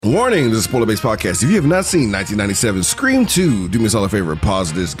Warning, this is Spoiler Based Podcast. If you have not seen 1997 Scream 2, do me a solid favor,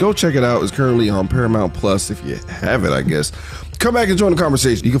 pause this. Go check it out. It's currently on Paramount Plus if you have it, I guess. Come back and join the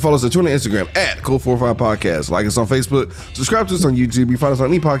conversation. You can follow us on Twitter and Instagram at Code45 Podcast. Like us on Facebook. Subscribe to us on YouTube. You find us on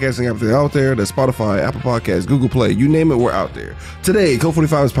any podcasting app that's out there. That's Spotify, Apple Podcasts, Google Play. You name it, we're out there. Today,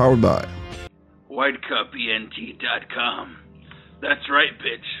 Code45 is powered by WhiteCupENT.com. That's right,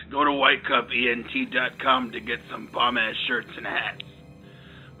 bitch. Go to WhiteCupENT.com to get some bomb-ass shirts and hats.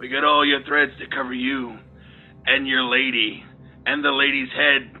 We got all your threads to cover you and your lady and the lady's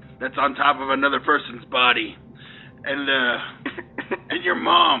head that's on top of another person's body and your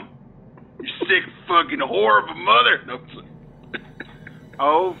mom. You sick fucking whore of a mother. No.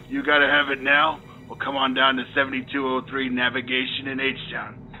 Oh, you gotta have it now? Well, come on down to 7203 Navigation in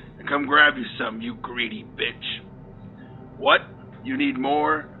H-Town and come grab you some, you greedy bitch. What? You need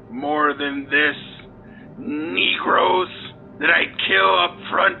more? More than this? Negroes that I kill up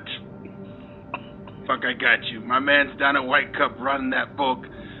front? Fuck, I got you. My man's down at White Cup running that book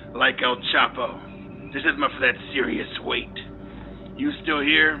like El Chapo. This is for that serious weight. You still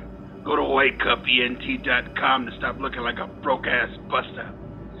here? Go to WhiteCupENT.com to stop looking like a broke-ass buster.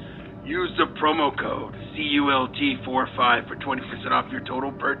 Use the promo code CULT45 for 20% off your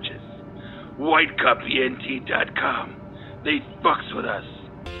total purchase. WhiteCupENT.com. They fucks with us.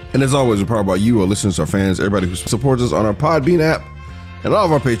 And as always, we're powered by you, our listeners, our fans, everybody who supports us on our Podbean app, and all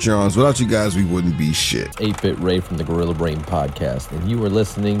of our Patreons. Without you guys, we wouldn't be shit. 8-Bit Ray from the Gorilla Brain Podcast, and you are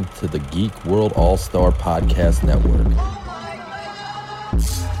listening to the Geek World All-Star Podcast Network.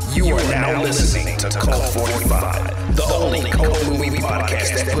 You are now listening to Cult 45, the only cult movie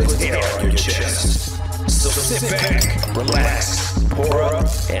podcast that puts air on your chest. So sit back, relax, pour up,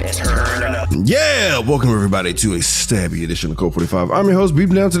 and turn up. Yeah, welcome everybody to a stabby edition of Code 45. I'm your host,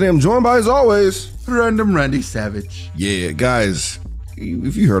 Beep Down. Today I'm joined by, as always, Random Randy Savage. Yeah, guys,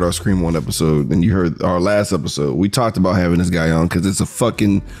 if you heard our Scream 1 episode and you heard our last episode, we talked about having this guy on because it's a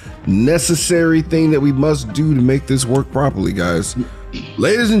fucking necessary thing that we must do to make this work properly, guys.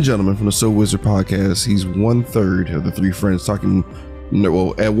 Ladies and gentlemen, from the So Wizard podcast, he's 1/3 of the three friends talking.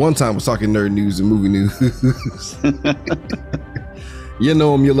 Well, at one time was talking nerd news and movie news. You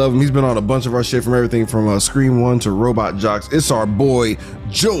know him, you love him. He's been on a bunch of our shit, from everything from Scream 1 to Robot Jocks. It's our boy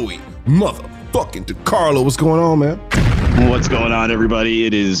Joey motherfucking Dicarlo. What's going on, man? What's going on, everybody?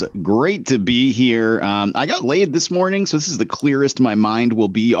 It is great to be here. I got laid this morning, so this is the clearest my mind will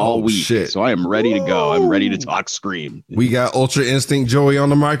be all week. Shit. So I am ready to go. I'm ready to talk Scream. We got Ultra Instinct Joey on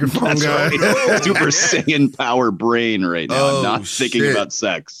the microphone, That's guys. Right. Super Saiyan power brain right now. I'm not thinking about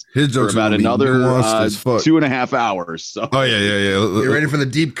sex. His jokes for about another 2.5 hours. So. Oh, yeah. Get ready for the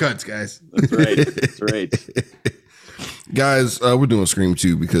deep cuts, guys. That's right. That's right. Guys, we're doing Scream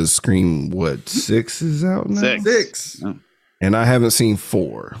 2 because Scream, 6 is out now? 6. Oh. And I haven't seen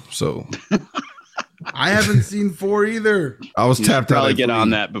 4, so. I haven't seen 4 either. I was tapped out. Probably get on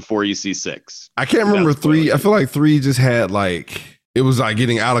that before you see 6. I can't remember 3. I feel like 3 just had it was like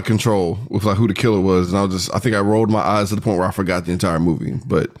getting out of control with like who the killer was. And I think I rolled my eyes to the point where I forgot the entire movie.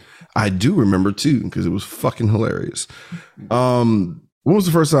 But I do remember 2 because it was fucking hilarious. When was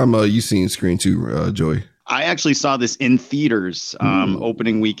the first time you seen Scream 2, Joey? I actually saw this in theaters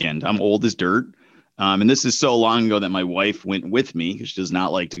opening weekend. I'm old as dirt. And this is so long ago that my wife went with me because she does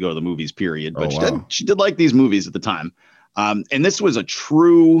not like to go to the movies, period. But she did like these movies at the time. And this was a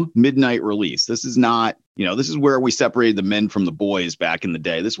true midnight release. This is not, this is where we separated the men from the boys back in the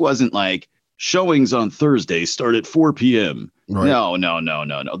day. This wasn't like showings on Thursday start at 4 p.m. Right. No.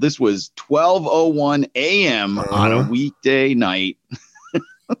 This was 12:01 a.m. on a weekday night.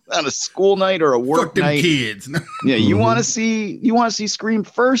 On a school night or a work Fuck them night. Kids. Yeah, you want to see Scream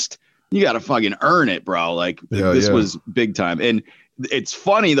first? You got to fucking earn it, bro. This was big time. And it's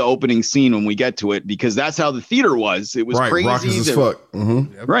funny, the opening scene when we get to it, because that's how the theater was. It was crazy as fuck.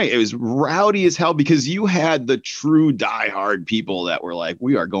 Mm-hmm. Right. It was rowdy as hell because you had the true diehard people that were like,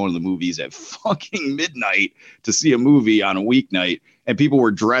 we are going to the movies at fucking midnight to see a movie on a weeknight. And people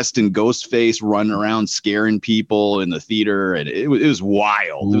were dressed in Ghostface, running around scaring people in the theater, and it was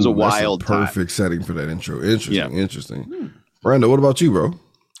wild. It was a wild, perfect setting for that intro. Interesting. Brando, what about you, bro?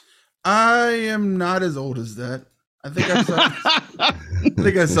 I am not as old as that. I think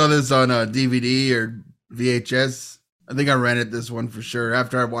I saw this on a DVD or VHS. I think I rented this one for sure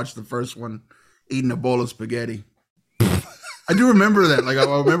after I watched the first one, eating a bowl of spaghetti. I do remember that.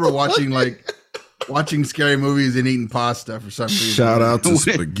 I remember watching scary movies and eating pasta for some reason. Shout out to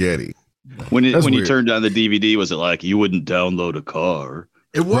spaghetti. When you turned on the DVD, was it like you wouldn't download a car?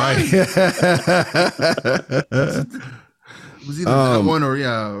 It was. Right. It was either that one or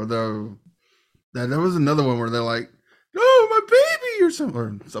there was another one where they're like, "No, my baby, or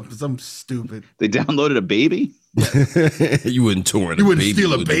something stupid. They downloaded a baby. You wouldn't torrent. You wouldn't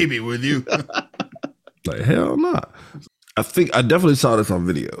steal a baby with you. Like, hell no. I think I definitely saw this on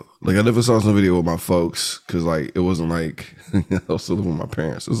video. Like, I definitely saw some video with my folks because, like, it wasn't like I was still living with my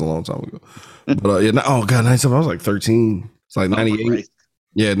parents. It was a long time ago. But yeah, oh god, 97. I was like 13. It's like 98.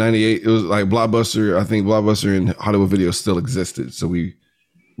 Yeah, 98. It was like Blockbuster. I think Blockbuster and Hollywood Video still existed. So we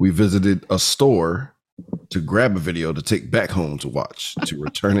visited a store to grab a video to take back home to watch to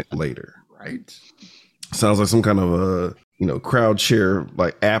return it later. Right. Sounds like some kind of a crowd share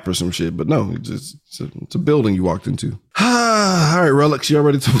like app or some shit, but no, it's a building you walked into. All right, Relics, you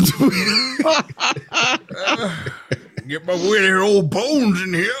already told me. Get my weird old bones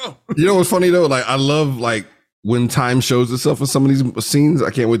in here. You know what's funny though? Like I love like when time shows itself in some of these scenes.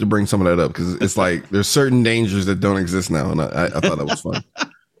 I can't wait to bring some of that up because it's like there's certain dangers that don't exist now, and I thought that was fun.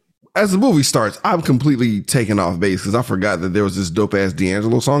 As the movie starts, I'm completely taken off base because I forgot that there was this dope ass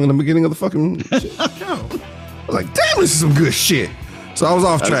D'Angelo song in the beginning of the fucking shit. I was like, damn, this is some good shit. So I was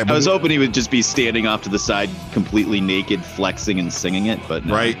off track. I was hoping he would just be standing off to the side, completely naked, flexing and singing it, but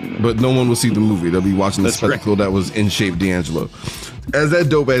no. Right. But no one will see the movie. They'll be watching the spectacle that was in shape D'Angelo. As that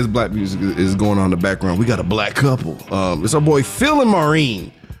dope ass black music is going on in the background, we got a black couple. It's our boy Phil and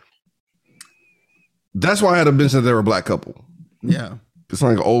Maureen. That's why I had to mention that they were a black couple. Yeah. It's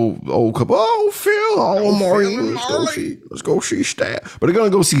like an old couple. Oh, Phil. Oh, Maureen. Let's go see Stab. But they're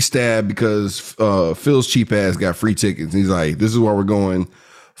going to go see Stab because Phil's cheap ass got free tickets. And he's like, this is where we're going.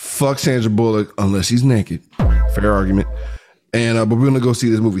 Fuck Sandra Bullock unless he's naked. Fair argument. And but we're going to go see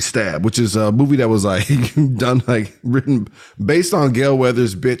this movie Stab, which is a movie that was like done, like written based on Gail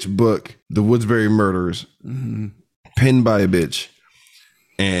Weathers' bitch book, The Woodsbury Murders, penned by a bitch.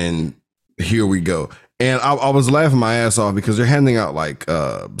 And here we go. And I was laughing my ass off because they're handing out like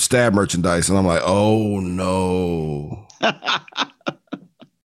Stab merchandise, and I'm like, oh no,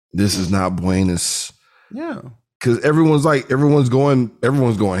 this is not Buenos. Yeah, because everyone's going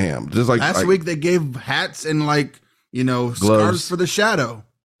ham. Just like last week, they gave hats and gloves. Scarves for the Shadow.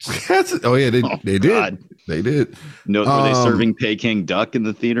 Oh yeah, they did. God. They did. No, were they serving Peking duck in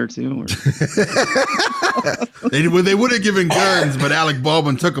the theater too? They would have given Gurns, but Alec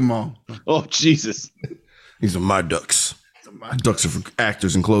Baldwin took them all. Oh Jesus! These are my ducks. Ducks are for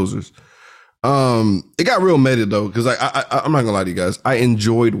actors and closers. It got real meta though, because I'm not gonna lie to you guys. I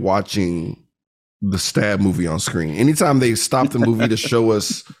enjoyed watching the Stab movie on screen. Anytime they stop the movie to show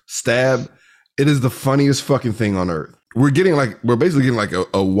us Stab, it is the funniest fucking thing on earth. We're basically getting like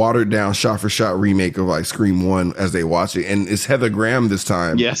a watered down shot for shot remake of like Scream 1 as they watch it. And it's Heather Graham this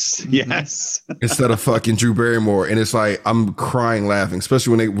time. Yes. Instead of fucking Drew Barrymore. And it's like, I'm crying laughing,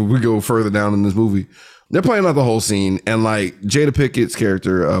 especially when we go further down in this movie. They're playing out the whole scene. And like Jada Pickett's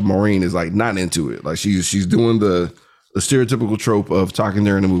character, Maureen, is like not into it. Like she's doing the stereotypical trope of talking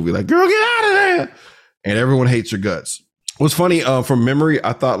during the movie. Like, girl, get out of there. And everyone hates her guts. What's funny, from memory,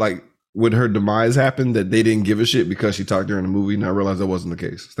 I thought like, when her demise happened, that they didn't give a shit because she talked during the movie, and I realized that wasn't the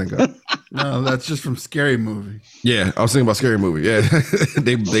case. Thank God. No, that's just from Scary Movie. Yeah, I was thinking about Scary Movie. Yeah,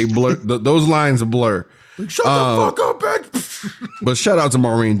 they blur those lines blur. Like, shut the fuck up, bitch. But shout out to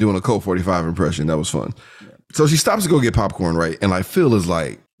Maureen doing a Colt 45 impression. That was fun. Yeah. So she stops to go get popcorn, right? And like Phil is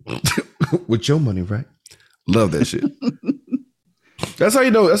like, "With your money, right?" Love that shit. That's how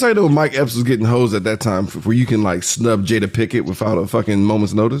you know Mike Epps was getting hosed at that time, where you can like snub Jada Pickett without a fucking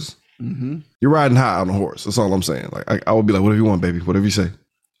moment's notice. Mm-hmm. You're riding high on a horse. That's all I'm saying. Like I would be like, whatever you want, baby, whatever you say.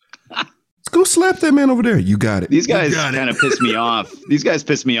 Let's go slap that man over there. You got it. These guys kind of piss me off. These guys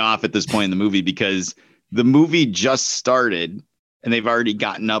piss me off at this point in the movie because the movie just started and they've already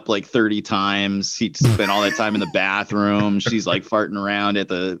gotten up like 30 times. He spent all that time in the bathroom. She's like farting around at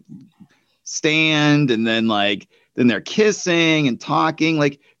the stand, and then they're kissing and talking.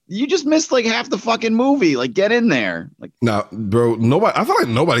 Like, you just missed like half the fucking movie. Like, get in there. Like, no, bro, I feel like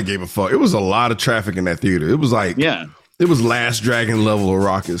nobody gave a fuck. It was a lot of traffic in that theater. It was like, yeah, it was Last Dragon level of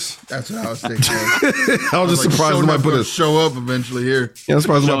raucous. That's what I was thinking. I was just surprised somebody put show up eventually here. Yeah, I'm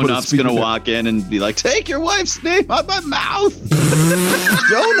surprised somebody put gonna walk in and be like, take your wife's name out my mouth.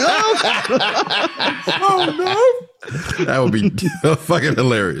 Oh no. That would be fucking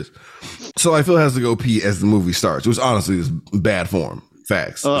hilarious. So I feel has to go pee as the movie starts, which honestly is bad form.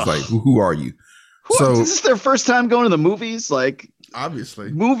 Facts. It's like, who are you? So is this their first time going to the movies? Like,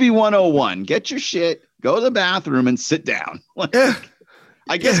 obviously. Movie 101. Get your shit, go to the bathroom, and sit down. Like, yeah.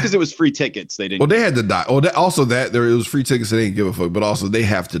 I guess because it was free tickets. They didn't. Well, they had to die. Well, it was free tickets. They didn't give a fuck, but also they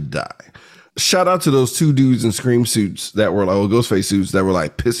have to die. Shout out to those two dudes in Scream suits that were like, Ghostface suits that were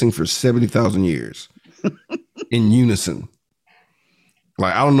like pissing for 70,000 years in unison.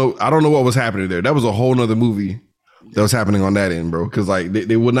 Like, I don't know what was happening there. That was a whole nother movie that was happening on that end, bro. Because like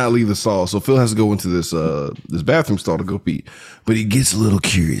they would not leave the stall, so Phil has to go into this bathroom stall to go pee. But he gets a little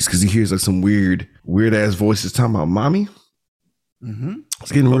curious because he hears like some weird ass voices talking about mommy. Mm-hmm.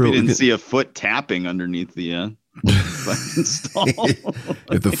 It's getting real. He didn't see a foot tapping underneath the fucking stall.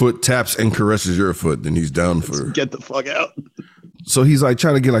 If the foot taps and caresses your foot, then he's down for get the fuck out. So he's like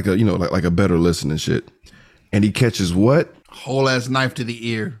trying to get like a like a better listen and shit, and he catches what? Whole ass knife to the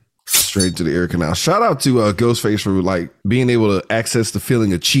ear. Straight to the ear canal. Shout out to Ghostface for like being able to access the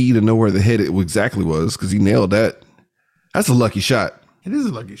feeling of chi to know where the head exactly was, because he nailed that. That's a lucky shot. It is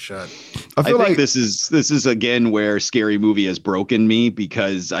a lucky shot. I think this is again where Scary Movie has broken me,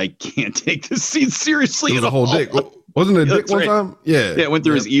 because I can't take this scene seriously. It was a whole dick. Wasn't it a dick one time? Yeah. Yeah, it went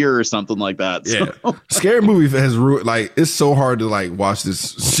through his ear or something like that. Yeah. So. Scary Movie has ruined, like, it's so hard to like watch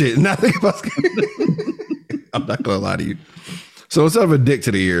this shit and not think about Scary. I'm not gonna lie to you. So instead of a dick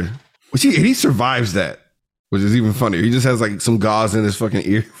to the ear, which he survives that, which is even funnier. He just has like some gauze in his fucking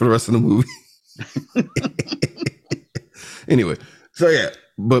ear for the rest of the movie. Anyway, so yeah,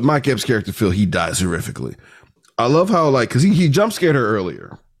 but Mike Epps' character Phil, he dies horrifically. I love how like, because he jump scared her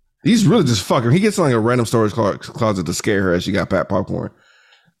earlier. He's really just fucking. He gets in like a random storage closet to scare her as she got popcorn.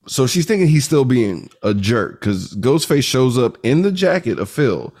 So she's thinking he's still being a jerk, because Ghostface shows up in the jacket of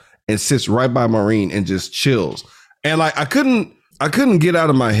Phil and sits right by Maureen and just chills. And like I couldn't get out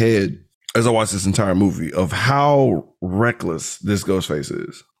of my head as I watched this entire movie of how reckless this Ghostface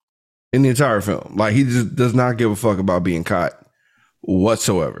is in the entire film. Like he just does not give a fuck about being caught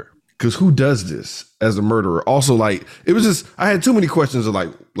whatsoever. Because who does this as a murderer? Also, like it was just I had too many questions of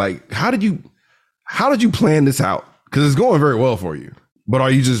like how did you plan this out? Because it's going very well for you. But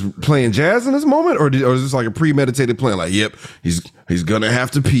are you just playing jazz in this moment, or is this like a premeditated plan? Like, yep, he's gonna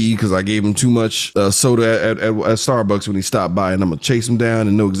have to pee because I gave him too much soda at Starbucks when he stopped by, and I'm gonna chase him down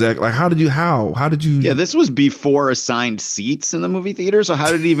and know exactly. Like, how did you? Yeah, this was before assigned seats in the movie theater, so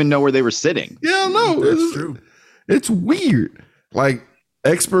how did he even know where they were sitting? Yeah, no, That's true. It's weird. Like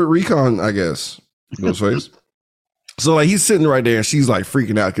expert recon, I guess. Ghostface. So like he's sitting right there, and she's like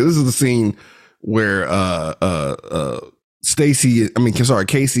freaking out because this is the scene where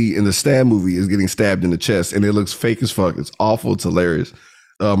Casey in the Stab movie is getting stabbed in the chest, and it looks fake as fuck. It's awful. It's hilarious.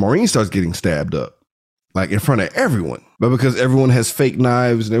 Maureen starts getting stabbed up, like in front of everyone. But because everyone has fake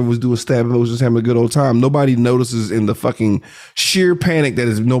knives and everyone's doing stabbing, was just having a good old time, nobody notices in the fucking sheer panic that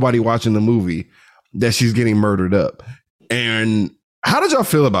is nobody watching the movie that she's getting murdered up. And how did y'all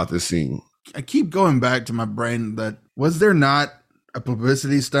feel about this scene? I keep going back to my brain that was there not a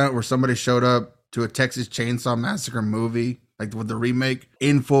publicity stunt where somebody showed up to a Texas Chainsaw Massacre movie, like with the remake,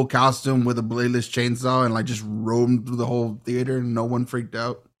 in full costume with a bladeless chainsaw and like just roamed through the whole theater and no one freaked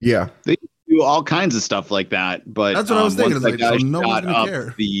out? Yeah. They do all kinds of stuff like that, but that's what I was thinking. Once Like, that guy so no one's shot gonna up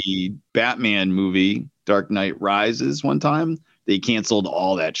care. The Batman movie, Dark Knight Rises, one time, they canceled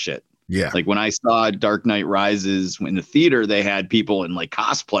all that shit. Yeah. Like when I saw Dark Knight Rises in the theater, they had people in like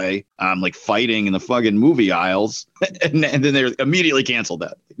cosplay, like fighting in the fucking movie aisles, and then they immediately canceled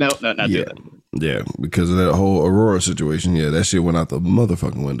that. No, not do that. Yeah, because of that whole Aurora situation. Yeah, that shit went out the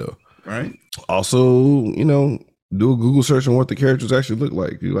motherfucking window. Right. Also, do a Google search on what the characters actually look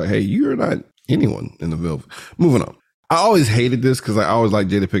like. You're like, hey, you're not anyone in the film. Moving on. I always hated this because I always liked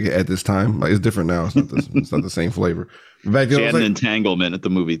Jada Pinkett at this time. Like, it's different now. It's not the same flavor. Back then, she had an entanglement at the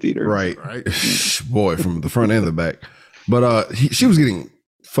movie theater. Right. Boy, from the front and the back. But she was getting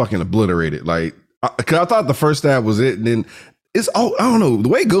fucking obliterated. Like, cause I thought the first stab was it, and then I don't know, the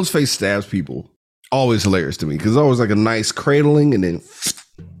way Ghostface stabs people, always hilarious to me, because it's always like a nice cradling, and then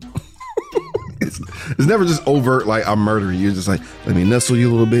it's never just overt like I'm murdering you. It's just like, let me nestle you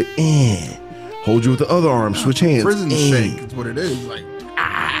a little bit, and hold you with the other arm, switch hands. Prison shake is what it is. Like,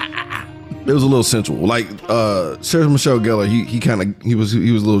 it was a little sensual. Like Sarah Michelle Gellar, he was a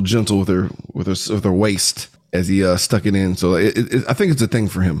little gentle with her waist as he stuck it in. So I think it's a thing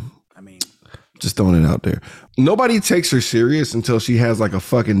for him. I mean, just throwing it out there. Nobody takes her serious until she has like a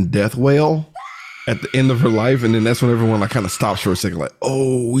fucking death wail at the end of her life, and then that's when everyone like kind of stops for a second, like,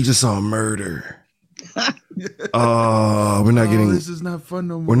 oh, we just saw a murder. We're not getting. This is not fun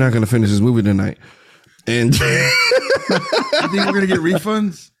no more. We're not going to finish this movie tonight. And you think we're gonna get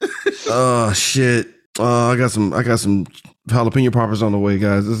refunds? Oh shit! I got some jalapeno poppers on the way,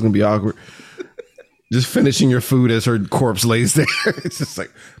 guys. This is gonna be awkward. Just finishing your food as her corpse lays there. It's just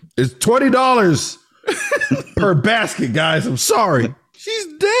like, it's $20 per basket, guys. I'm sorry. She's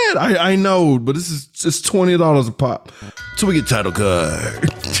dead. I know, but this is just $20 a pop. So we get title card.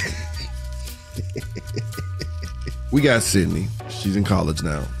 We got Sydney. She's in college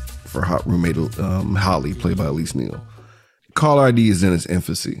now. For hot roommate Holly, played by Elise Neal. Caller ID is in its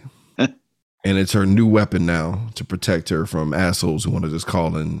infancy. And it's her new weapon now to protect her from assholes who want to just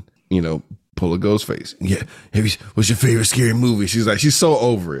call and, pull a ghost face. Yeah. What's your favorite scary movie? She's like, she's so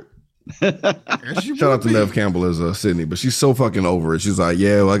over it. Shout out to Nev Campbell as Sydney, but she's so fucking over it. She's like,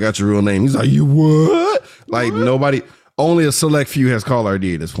 yeah, well, I got your real name. He's like, you what? Like nobody, only a select few has caller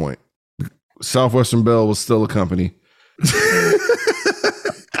ID at this point. Southwestern Bell was still a company.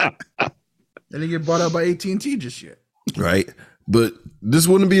 They didn't get bought out by AT&T just yet. Right. But this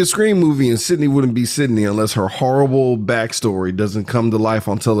wouldn't be a Scream movie and Sydney wouldn't be Sydney unless her horrible backstory doesn't come to life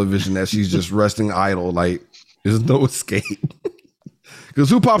on television as she's just resting idle. Like, there's no escape. Because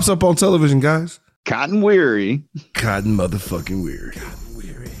who pops up on television, guys? Cotton Weary. Cotton motherfucking Weary.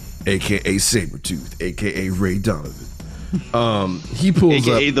 A.K.A. Sabretooth. A.K.A. Ray Donovan. He pulls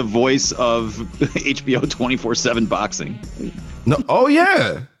AKA up. the voice of HBO 24/7 boxing. No, oh,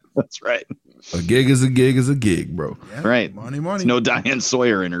 yeah. That's right. A gig is a gig is a gig, bro. Yeah, Right. Money. It's no Diane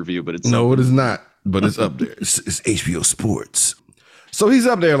Sawyer interview, but it's No, it is not. But it's up there. It's HBO Sports. So he's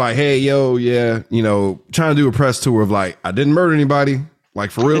up there like, hey, yo, yeah, trying to do a press tour of like, I didn't murder anybody. Like,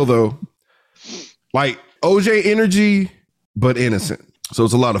 for real, though. Like, OJ energy, but innocent. So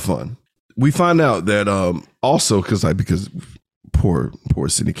it's a lot of fun. We find out that also, because poor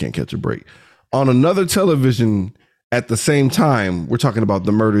Sydney can't catch a break. On another television at the same time, we're talking about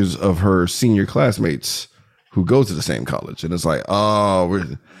the murders of her senior classmates who go to the same college. And it's like,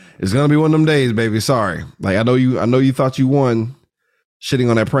 it's going to be one of them days, baby. Sorry. Like, I know you thought you won shitting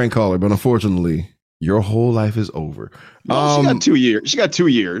on that prank caller, but unfortunately, your whole life is over. Well, she got 2 years. She got 2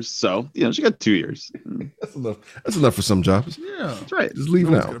 years. So, she got 2 years. That's enough. That's enough for some jobs. Yeah. That's right. Just leave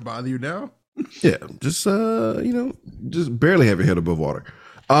No now. one's gonna bother you now. Yeah. Just, just barely have your head above water.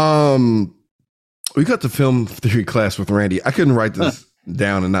 We got the film theory class with Randy. I couldn't write this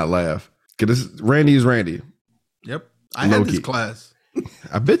down and not laugh. Because Randy is Randy. Yep. I had this class.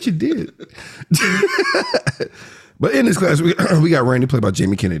 I bet you did. But in this class, we got Randy played by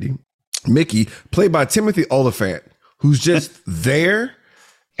Jamie Kennedy. Mickey played by Timothy Olyphant, who's just there.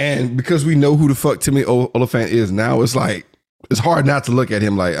 And because we know who the fuck Timothy Olyphant is now, it's like, it's hard not to look at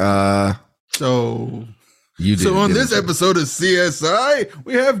him like, So you did. So on this episode of CSI,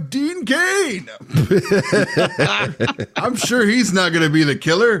 we have Dean Cain. I'm sure he's not going to be the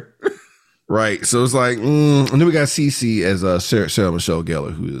killer. Right. So it's like, and then we got Cece as Sarah Michelle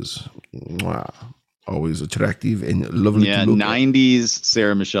Gellar, who is always attractive and lovely. Yeah, to look 90s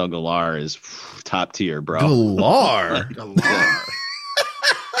Sarah Michelle Gellar is top tier, bro. Gellar.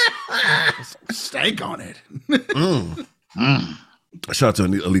 Stank on it. Shout out to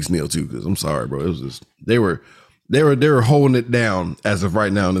Elise Neal too, because I'm sorry, bro. It was just they were holding it down as of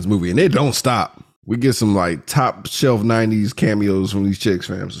right now in this movie, and they don't stop. We get some like top shelf 90s cameos from these chicks,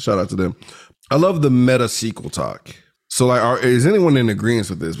 fam. So shout out to them. I love the meta sequel talk. So like, is anyone in agreement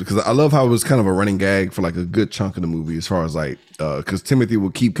with this? Because I love how it was kind of a running gag for like a good chunk of the movie, as far as like, because Timothy will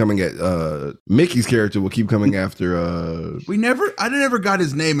keep coming at Mickey's character will keep coming after. I never got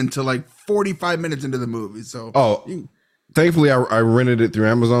his name until like 45 minutes into the movie. So thankfully I rented it through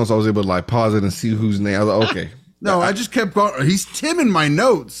Amazon, so I was able to like pause it and see whose name. I was like, okay. No, I just kept going. He's Tim in my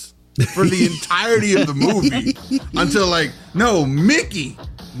notes for the entirety of the movie until like, no, Mickey.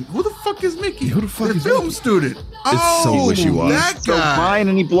 Who the fuck is Mickey? Who the fuck is film Mickey? student? It's so wishy-washy. That So guy. fine,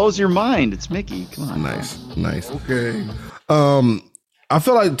 and he blows your mind. It's Mickey. Come on. Nice. Okay. I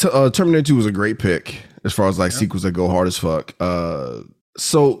feel like Terminator 2 was a great pick as far as like sequels that go hard as fuck.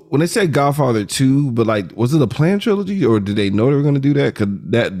 So when they said Godfather 2, but like, was it a planned trilogy or did they know they were going to do that? Cause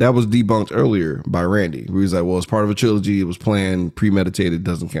that was debunked earlier by Randy, where he's like, well, it's part of a trilogy. It was planned, premeditated,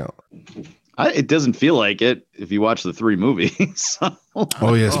 doesn't count. It doesn't feel like it if you watch the 3 movies.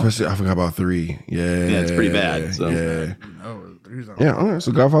 Oh yeah, especially I forgot about 3. Yeah, it's pretty bad. So. Yeah, No, All right.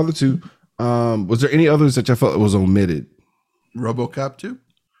 So Godfather 2. Was there any others that you felt was omitted? RoboCop 2.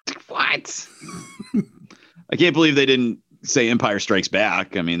 What? I can't believe they didn't say Empire Strikes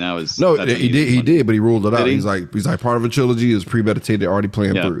Back. I mean, that was he did, but he ruled it out. He? He's like part of a trilogy, is premeditated, already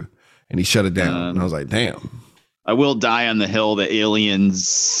planned through, and he shut it down. And I was like, damn. I will die on the hill that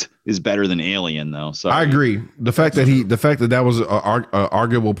Aliens is better than Alien, though. So I agree. The fact that was an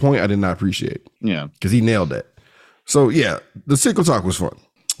arguable point, I did not appreciate. Yeah, because he nailed that. So yeah, the sequel talk was fun,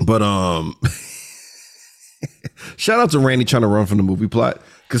 but shout out to Randy trying to run from the movie plot,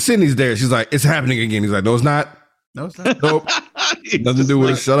 because Sydney's there. She's like, it's happening again. He's like, no, it's not. No, it's not. Nope. Nothing to do with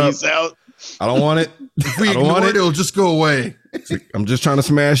it. Shut up. Out. I don't want it. If we I don't ignore want it, it'll just go away. I'm just trying to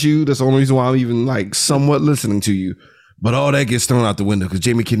smash you. That's the only reason why I'm even like somewhat listening to you. But all that gets thrown out the window because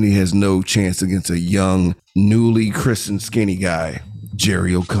Jamie Kennedy has no chance against a young, newly christened skinny guy,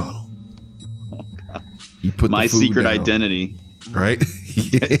 Jerry O'Connell. He put My the food secret down, identity. right?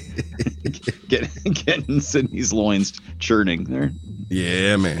 Getting Sydney's loins churning there.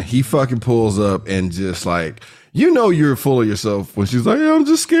 Yeah, man. He fucking pulls up and just like, you're full of yourself when she's like, yeah, I'm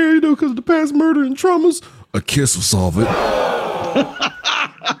just scared, because of the past murder and traumas. A kiss will solve it.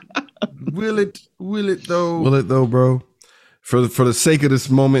 Will it though? Will it though, bro? For the sake of this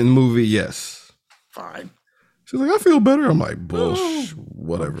moment in the movie, yes. Fine. She's like, I feel better. I'm like, bullshit,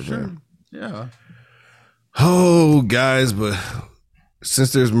 whatever, sure. man. Yeah. Oh, guys, but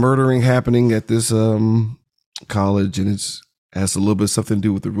since there's murdering happening at this college, and it's has a little bit something to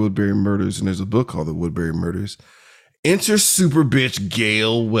do with the Woodbury murders, and there's a book called The Woodbury Murders. Enter super bitch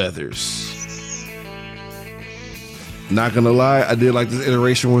Gail Weathers. Not gonna lie, I did like this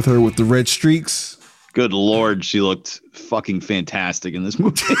iteration with her with the red streaks. Good Lord, she looked fucking fantastic in this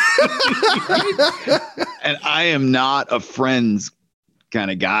movie. And I am not a Friends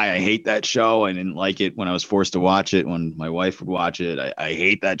kind of guy. I hate that show. I didn't like it when I was forced to watch it, when my wife would watch it. I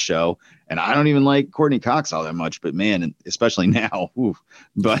hate that show. And I don't even like Courtney Cox all that much, but man, especially now. Ooh.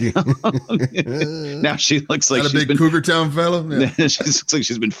 But now she looks like she's a big Cougar Town fellow. Yeah. She looks like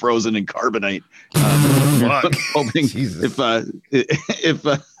she's been frozen in carbonite. Hoping if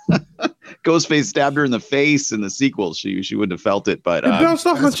Ghostface stabbed her in the face in the sequel, she wouldn't have felt it. But it bounced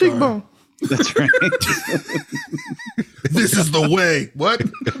off my cheekbone. That's right. This is the way. What?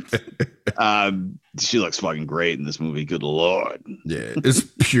 She looks fucking great in this movie. Good Lord. Yeah, it's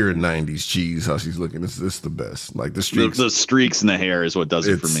pure 90s cheese how she's looking. It's the best. Like the streaks. The streaks in the hair is what does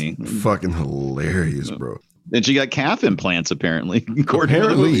it for me. Fucking hilarious, bro. And she got calf implants, apparently.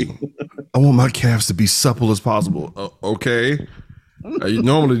 Apparently. I want my calves to be supple as possible. Okay. I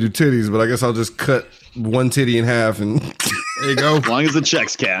normally do titties, but I guess I'll just cut one titty in half and there you go. As long as the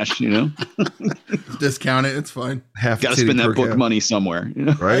check's cash, Discount it, it's fine. Half gotta spend that book money somewhere,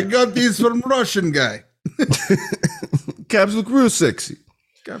 right? I got these from Russian guy. Calves look real sexy.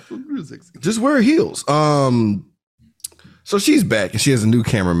 Just wear heels. So she's back and she has a new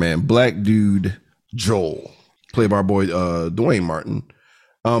cameraman, black dude Joel, played by our boy Dwayne Martin.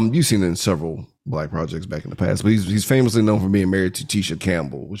 You've seen it in several black projects back in the past, but he's famously known for being married to Tisha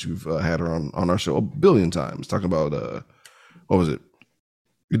Campbell, which we've had her on our show a billion times, talking about what was it?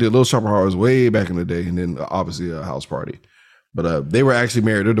 We did Little Shop of Horrors way back in the day, and then obviously a House Party. But they were actually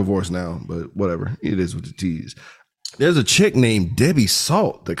married. They're divorced now, but whatever. It is what it is. There's a chick named Debbie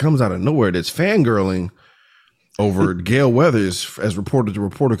Salt that comes out of nowhere that's fangirling over Gail Weathers as reporter to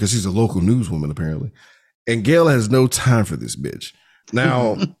reporter because she's a local newswoman apparently, and Gail has no time for this bitch.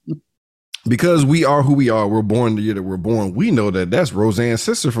 Now. Because we are who we are, we're born the year that we're born. We know that that's Roseanne's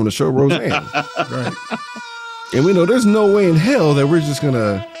sister from the show Roseanne, right? And we know there's no way in hell that we're just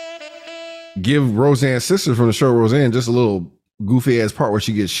gonna give Roseanne's sister from the show Roseanne just a little goofy ass part where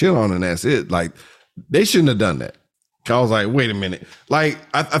she gets shit on and that's it. Like they shouldn't have done that. I was like, wait a minute. Like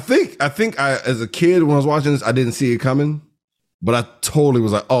I think I as a kid when I was watching this, I didn't see it coming, but I totally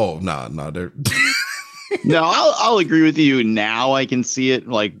was like, oh nah, they're. No, I'll agree with you. Now I can see it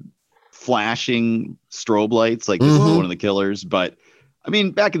like. Flashing strobe lights like this is one of the killers, but I mean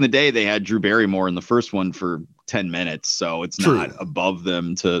back in the day they had Drew Barrymore in the first one for 10 minutes, so it's not above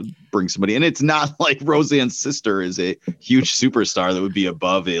them to bring somebody, and it's not like Roseanne's sister is a huge superstar that would be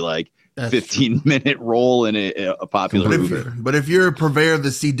above a like 15-minute role in a popular movie. But if you're a purveyor of the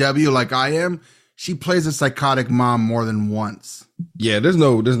CW like I am, she plays a psychotic mom more than once. Yeah, there's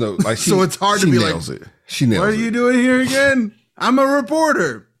no like so it's hard to be like she nails what are you doing here again? I'm a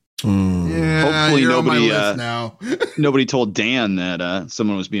reporter. Yeah, hopefully nobody told Dan that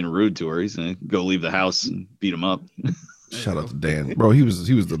someone was being rude to her. He's gonna go leave the house and beat him up. Shout out to Dan, bro. He was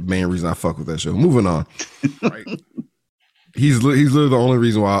the main reason I fuck with that show. Moving on. Right. He's literally the only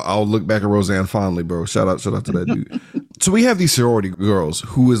reason why I'll look back at Roseanne fondly, bro. Shout out to that dude. So we have these sorority girls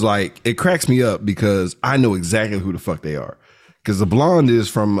who is like, it cracks me up because I know exactly who the fuck they are. Because the blonde is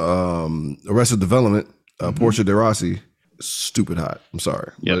from Arrested Development, Portia de Rossi. Stupid hot. I'm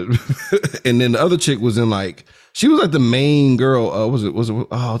sorry. Yep. And then the other chick was in like, she was like the main girl. Was it? What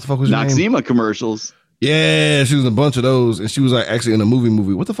the fuck was her name? Noxzema commercials. Yeah, she was in a bunch of those, and she was like actually in a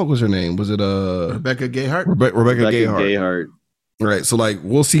movie. What the fuck was her name? Was it Rebecca Gayheart? Rebecca Gayheart. Right. So like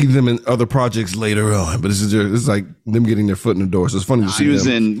we'll see them in other projects later on, but this is like them getting their foot in the door. So it's funny to see. She was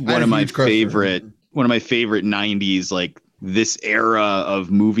in one of my favorite 90s like this era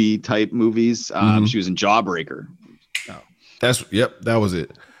of movie type movies. She was in Jawbreaker. That was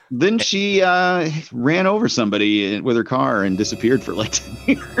it. Then she ran over somebody with her car and disappeared for like 10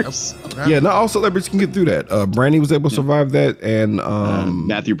 years. Yeah, not all celebrities can get through that. Brandy was able to survive that, and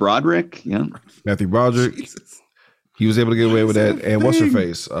Matthew Broderick. Yeah, Matthew Broderick. Jesus. He was able to get away with that. And what's her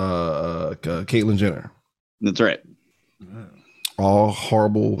face? Caitlyn Jenner. That's right. all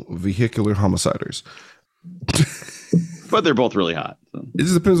horrible vehicular homiciders. But they're both really hot. So. It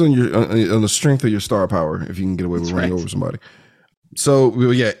just depends on on the strength of your star power if you can get away with running over somebody.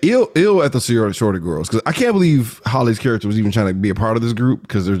 So yeah, ill at the Shorter Girls, because I can't believe Holly's character was even trying to be a part of this group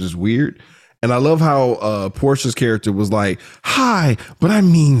because they're just weird. And I love how Portia's character was like, "Hi, but I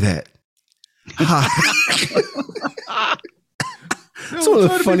mean that." Hi. It's one of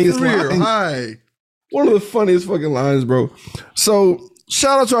the funniest lines. Hi. One of the funniest fucking lines, bro. So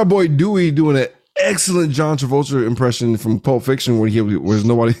shout out to our boy Dewey doing an excellent John Travolta impression from Pulp Fiction where he was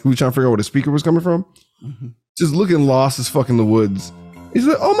nobody who was trying to figure out where the speaker was coming from. Mm-hmm. Just looking lost as fuck in the woods. He's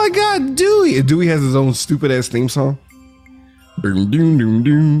like, "Oh my God, Dewey." And Dewey has his own stupid ass theme song. Doom, doom, doom,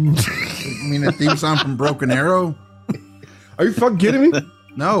 doom. You mean the theme song from Broken Arrow? Are you fucking kidding me?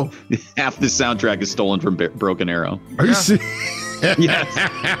 No. Half the soundtrack is stolen from Broken Arrow. Are you serious? Yes.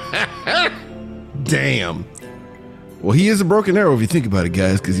 Damn. Well, he is a broken arrow if you think about it,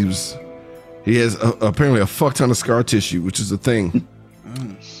 guys, because he has apparently a fuck ton of scar tissue, which is a thing.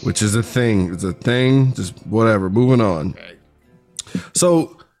 Which is a thing. It's a thing. Just whatever. Moving on.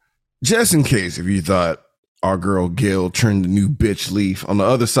 So, just in case if you thought our girl Gail turned a new bitch leaf, on the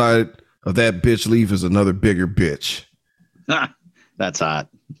other side of that bitch leaf is another bigger bitch. That's hot.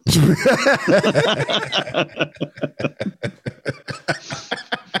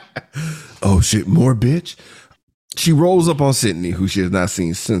 Oh shit, more bitch. She rolls up on Sydney, who she has not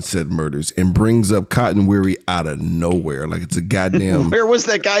seen since said murders, and brings up Cotton Weary out of nowhere. Like it's a goddamn. Where was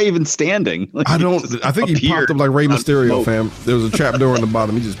that guy even standing? Like, I think he popped up like Rey Mysterio, fam. There was a trap door in the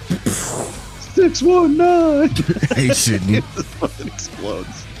bottom. He just 619. Hey Sydney. It fucking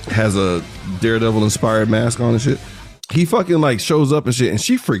explodes. Has a Daredevil inspired mask on and shit. He fucking like shows up and shit, and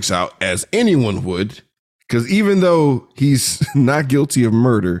she freaks out as anyone would, because even though he's not guilty of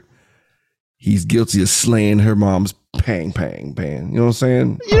murder, he's guilty of slaying her mom's pang. You know what I'm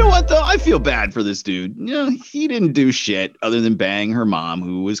saying? You know what though? I feel bad for this dude. You know, he didn't do shit other than bang her mom,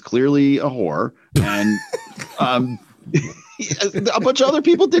 who was clearly a whore, and a bunch of other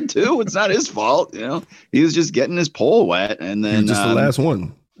people did too. It's not his fault. You know, he was just getting his pole wet, and then just the last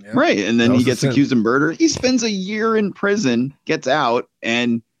one. Yeah. Right. And then he gets accused of murder. He spends a year in prison, gets out,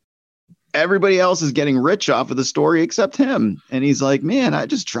 and everybody else is getting rich off of the story except him. And he's like, man, I'm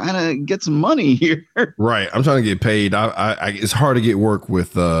just trying to get some money here. Right. I'm trying to get paid. It's hard to get work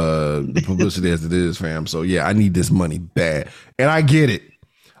with the publicity as it is, fam. So yeah, I need this money bad. And I get it.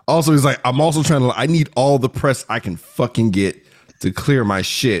 Also, he's like, I'm also I need all the press I can fucking get to clear my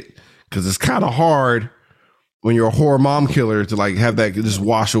shit. Cause it's kind of hard when you're a whore mom killer to like have that just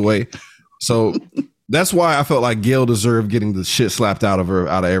wash away. So that's why I felt like Gail deserved getting the shit slapped out of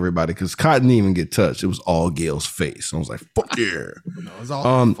everybody, because Cotton didn't even get touched. It was all Gail's face. I was like, fuck yeah. No, it was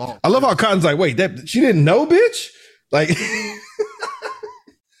all fault. I love how Cotton's like, wait, that she didn't know, bitch? Like,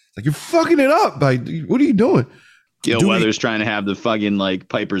 like you're fucking it up. Like, what are you doing? Gail Weathers trying to have the fucking like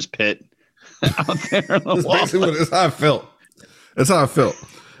Piper's Pit out there on the wall. That's how I felt. That's how I felt.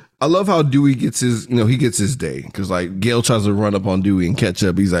 I love how Dewey gets his, he gets his day, because like Gail tries to run up on Dewey and catch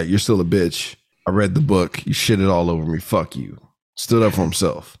up. He's like, you're still a bitch. I read the book. You shitted all over me. Fuck you. Stood up for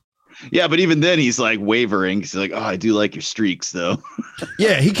himself. Yeah, but even then he's like wavering. He's like, oh, I do like your streaks though.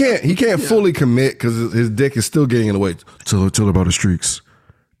 Yeah, he can't fully commit because his dick is still getting in the way. Tell her about her streaks.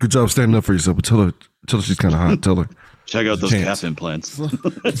 Good job standing up for yourself, but tell her she's kind of hot. Tell her. Check out those calf implants.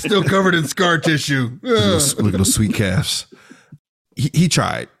 Still covered in scar tissue. Look at those sweet calves. He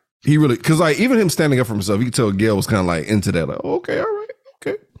tried. He really, because like even him standing up for himself, you could tell Gail was kind of like into that. Like, oh, okay, all right,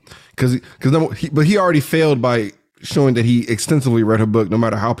 okay. But he already failed by showing that he extensively read her book, no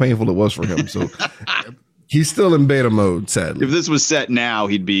matter how painful it was for him. So he's still in beta mode, sadly. If this was set now,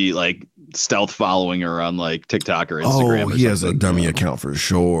 he'd be like stealth following her on like TikTok or Instagram. Oh, he has a dummy account for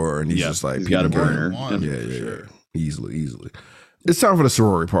sure, and he's just like, he's got a burner. Yeah. Easily. It's time for the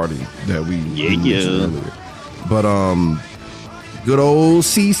sorority party that we mentioned earlier. But good old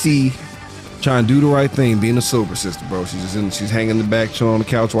Cece trying to do the right thing, being a sober sister, bro. She's hanging in the back, chilling on the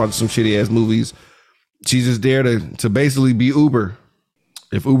couch, watching some shitty ass movies. She's just there to basically be Uber.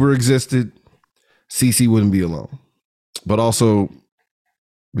 If Uber existed, Cece wouldn't be alone. But also,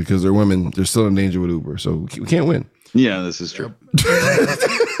 because they're women, they're still in danger with Uber, so we can't win. Yeah, this is true.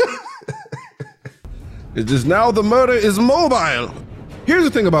 It's just now the murder is mobile. Here's the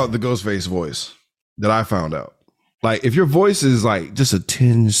thing about the Ghostface voice that I found out. Like, if your voice is like just a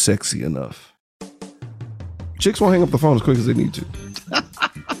tinge sexy enough, chicks won't hang up the phone as quick as they need to.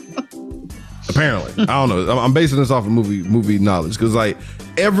 Apparently. I don't know. I'm basing this off of movie knowledge, because like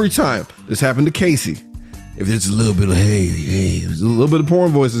every time this happened to Casey, if there's a little bit of there's a little bit of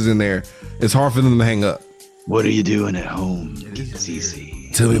porn voices in there, it's hard for them to hang up. What are you doing at home? It's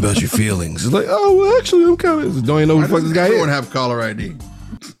easy. Tell me about your feelings. It's like, oh, well, actually, I'm kind of. Don't even know who the fuck this guy is. Everyone have caller ID.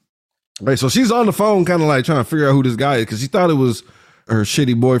 Right, so she's on the phone, kind of like trying to figure out who this guy is because she thought it was her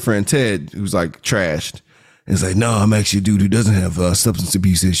shitty boyfriend Ted, who's like trashed. And it's like, no, I'm actually a dude who doesn't have substance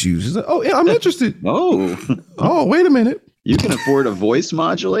abuse issues. She's like, oh yeah, I'm interested. Oh, wait a minute. You can afford a voice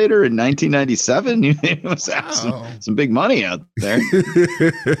modulator in 1997. You must have some big money out there.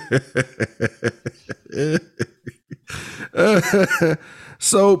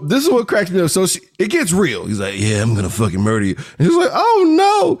 So this is what cracked me up. So it gets real. He's like, yeah, I'm going to fucking murder you. And he's like, oh,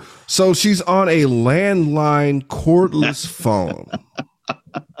 no. So she's on a landline cordless phone.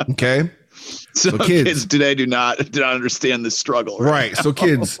 Okay. So kids today do not understand the struggle. Right. So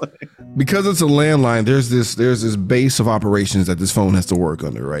kids, because it's a landline, there's this base of operations that this phone has to work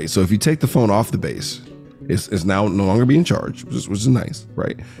under. Right. So if you take the phone off the base, it's now no longer being charged, which is nice.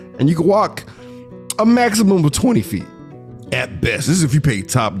 Right. And you can walk a maximum of 20 feet. At best. This is if you pay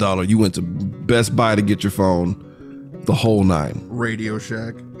top dollar. You went to Best Buy to get your phone, the whole nine. Radio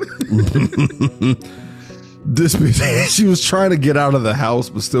Shack. This bitch, she was trying to get out of the house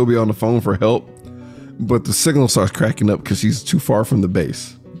but still be on the phone for help. But the signal starts cracking up because she's too far from the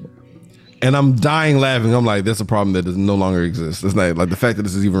base. And I'm dying laughing. I'm like, that's a problem that no longer exists. It's not like the fact that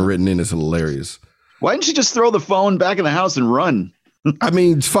this is even written in is hilarious. Why didn't she just throw the phone back in the house and run? I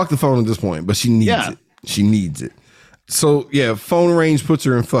mean, fuck the phone at this point, but she needs it. She needs it. So, yeah, phone range puts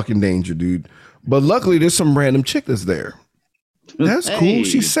her in fucking danger, dude. But luckily, there's some random chick that's there. That's cool.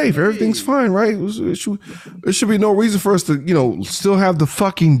 She's safe. Everything's fine, right? There should be no reason for us to, still have the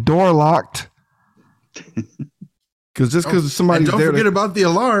fucking door locked. Because somebody's there. Don't forget about the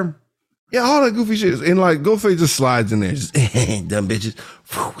alarm. Yeah, all that goofy shit. And like, Ghostface just slides in there. Just, dumb bitches.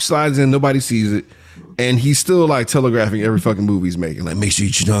 Slides in. Nobody sees it. And he's still like telegraphing every fucking move he's making. Like, make sure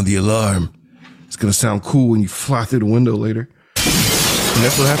you turn on the alarm. It's going to sound cool when you fly through the window later. And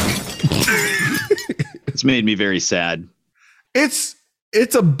that's what happened. It's made me very sad. It's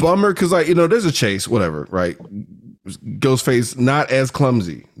a bummer because, like, there's a chase, whatever, right? Ghostface, not as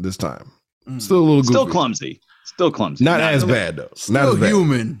clumsy this time. Still a little goofy. Still clumsy. Not as bad, though. Not as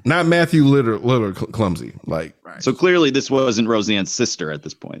human. Not Matthew Litter clumsy. Like, right. So clearly this wasn't Roseanne's sister at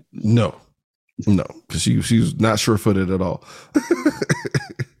this point. No, because she was not sure-footed at all.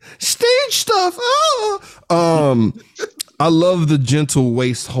 Stage stuff. Oh. I love the gentle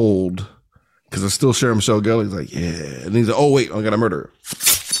waist hold because it's still Sarah Michelle Gellar. He's like, yeah. And he's like, oh, wait, I'm going to murder her.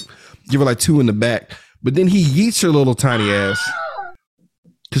 Give her like 2 in the back. But then he yeets her little tiny ass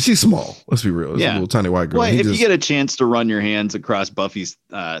because she's small. Let's be real. It's a little tiny white girl. Well, if you get a chance to run your hands across Buffy's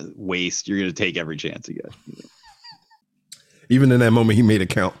waist, you're going to take every chance you get. Even in that moment, he made it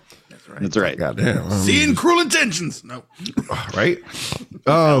count. That's right. Goddamn. Seeing Cruel Intentions. No. Right?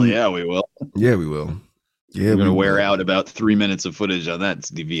 Yeah, we will. Yeah, we will. Yeah, we're going to wear out about 3 minutes of footage on that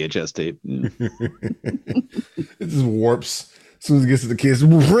VHS tape. Yeah. It just warps as soon as it gets to the kids.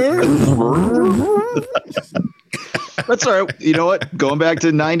 That's all right. You know what? Going back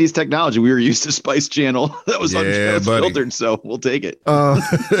to 90s technology, we were used to Spice Channel. That was unfiltered, so we'll take it.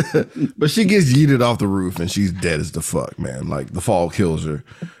 But she gets yeeted off the roof and she's dead as the fuck, man. Like, the fall kills her.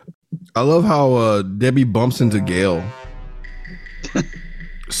 I love how Debbie bumps into Gail.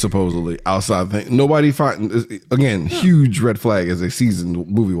 Supposedly outside thing. Nobody again, huge red flag as a seasoned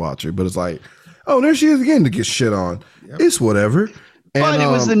movie watcher, but it's like, oh, there she is again to get shit on. Yep. It's whatever. But it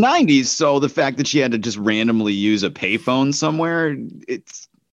was the 90s, so the fact that she had to just randomly use a payphone somewhere,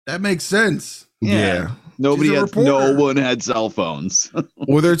 that makes sense. Yeah. No one had cell phones.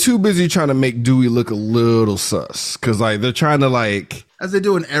 Well, they're too busy trying to make Dewey look a little sus. Cause like they're trying to like, as they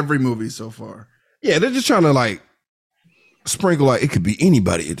do in every movie so far. Yeah, they're just trying to like sprinkle like it could be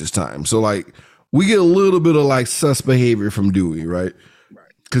anybody at this time. So like we get a little bit of like sus behavior from Dewey, right?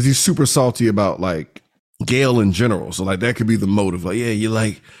 Because he's super salty about like Gail in general. So like that could be the motive. Like, yeah, you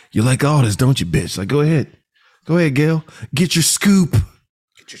like all this, don't you, bitch? Like, go ahead, Gail, get your scoop.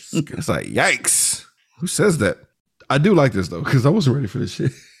 It's like, yikes. Who says that? I do like this though, because I wasn't ready for this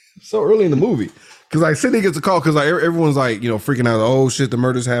shit so early in the movie. Because like Sydney gets a call because like everyone's like, freaking out. Oh shit, the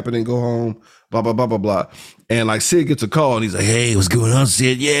murder's happening. Go home. Blah blah blah blah blah. And like Sid gets a call and he's like, hey, what's going on,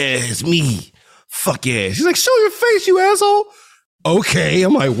 Sid? Yeah, it's me. Fuck yeah. She's like, show your face, you asshole. Okay.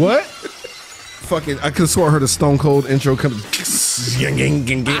 I'm like, what? Fucking, I could have swore I heard a Stone Cold intro come.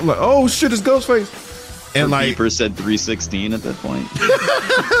 I'm like, oh shit, it's Ghostface. And like, Beeper said 316 at that point.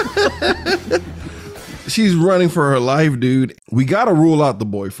 She's running for her life, dude. We got to rule out the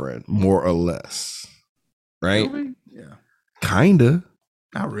boyfriend, more or less. Right? Really? Yeah. Kinda.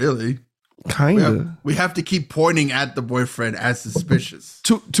 Not really. Kinda. We have to keep pointing at the boyfriend as suspicious.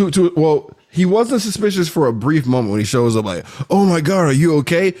 Well, he wasn't suspicious for a brief moment when he shows up like, oh my God, are you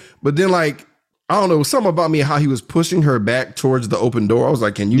okay? But then like, I don't know, something about me, how he was pushing her back towards the open door. I was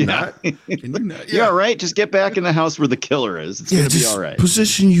like, can you not? Can you not? Yeah, right. Just get back in the house where the killer is. It's gonna be all right.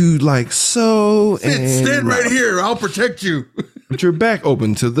 Position you like so. Stand right here. I'll protect you. With your back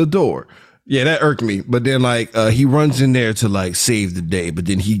open to the door. Yeah, that irked me. But then like he runs in there to like save the day, but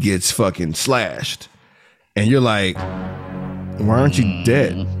then he gets fucking slashed. And you're like, why aren't you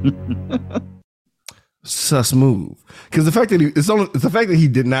dead? Sus move. Because the fact that it's the fact that he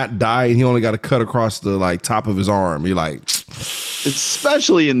did not die and he only got a cut across the like top of his arm. You're like,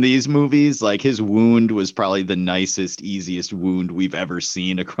 especially in these movies, like his wound was probably the nicest, easiest wound we've ever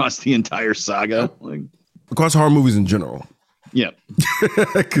seen across the entire saga. Like across horror movies in general. Yeah.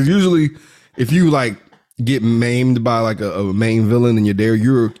 Because usually if you like get maimed by like a main villain and you're there,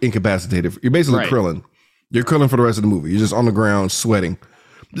 you're incapacitated. You're basically Krillin. You're Krillin for the rest of the movie. You're just on the ground sweating.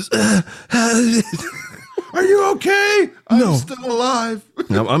 Just, are you okay? I'm still alive.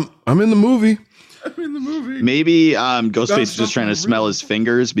 I'm in the movie. I'm in the movie. Maybe Ghostface was just trying to smell his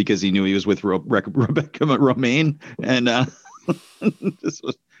fingers because he knew he was with Rebecca Romaine, and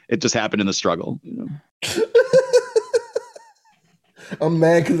it just happened in the struggle. You know? I'm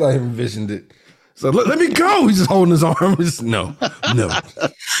mad because I envisioned it. So let me go. He's just holding his arm. Just, no.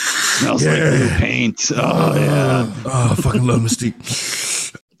 Smells like new paint. Oh yeah. Oh, I fucking love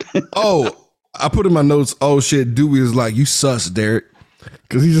Mystique. Oh, I put in my notes. Oh shit, Dewey is like, you sus, Derek,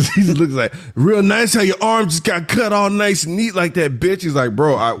 because he just looks like real nice. How your arm just got cut all nice and neat like that, bitch. He's like,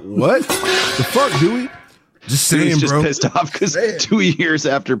 bro, what the fuck, Dewey? Just saying, Dewey's just bro. Pissed off because 2 years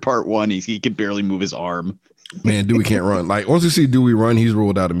after part one, he can barely move his arm. Man, Dewey can't run. Like once you see Dewey run, he's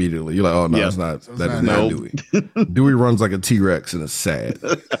ruled out immediately. You're like, oh no, it's not. That is not Dewey. Dewey runs like a T-Rex, and it's sad.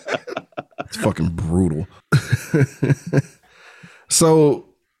 It's fucking brutal. So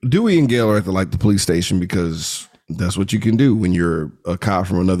Dewey and Gail are at the police station because that's what you can do when you're a cop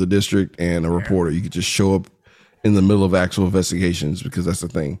from another district and a reporter. You can just show up in the middle of actual investigations because that's the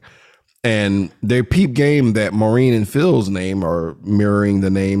thing. And they peep game that Maureen and Phil's name are mirroring the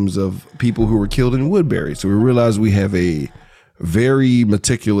names of people who were killed in Woodbury. So we realize we have a very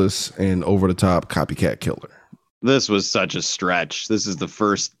meticulous and over-the-top copycat killer. This was such a stretch. This is the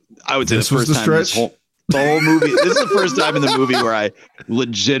first, I would say This the was first the time stretch? the whole movie. This is the first time in the movie where I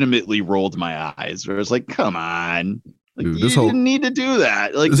legitimately rolled my eyes. Where I was like, come on. Like, Dude, you didn't need to do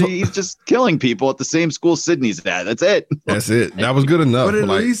that. Like he's just killing people at the same school Sydney's at. That's it. That's it. That was good enough. But at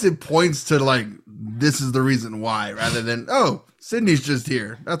least it points to like, this is the reason why, rather than, oh, Sydney's just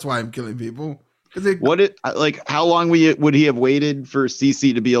here. That's why I'm killing people. How long would he have waited for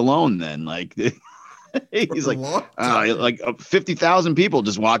CC to be alone then? Like he's like 50,000 people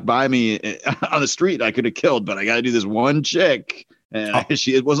just walked by me on the street. I could have killed, but I got to do this one chick, and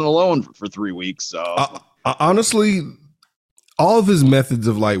she wasn't alone for 3 weeks. So honestly, all of his methods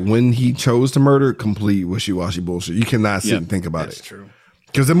of like when he chose to murder, complete wishy-washy bullshit. You cannot sit and think about it. That's true.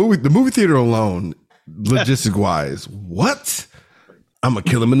 Because the movie theater alone, logistic wise, what? I'm gonna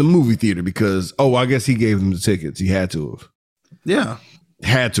kill him in the movie theater because I guess he gave them the tickets. He had to have. Yeah,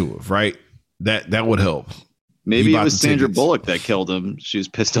 had to have. Right. That would help. Maybe it was Sandra Bullock that killed him. She was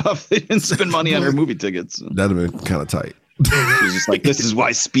pissed off they didn't spend money on her movie tickets. That'd have been kind of tight. She was just like, "This is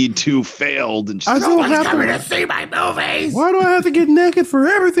why Speed 2 failed." And I don't have to see my movies. Why do I have to get naked for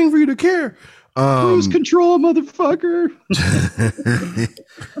everything for you to care? Cruise control, motherfucker.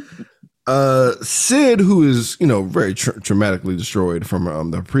 Sid, who is very traumatically destroyed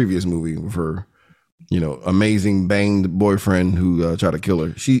from the previous movie with her, amazing banged boyfriend who tried to kill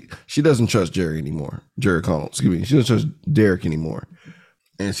her. She doesn't trust Jerry Connell. Excuse me. She doesn't trust Derek anymore.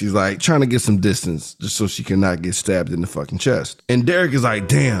 And she's like trying to get some distance just so she cannot get stabbed in the fucking chest. And Derek is like,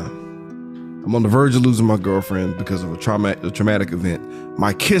 damn, I'm on the verge of losing my girlfriend because of a traumatic event.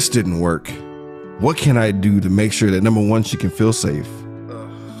 My kiss didn't work. What can I do to make sure that, number one, she can feel safe?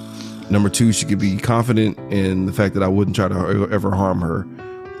 Number two, she could be confident in the fact that I wouldn't try to ever harm her.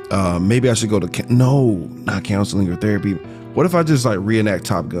 Maybe I should go to, not counseling or therapy. What if I just like reenact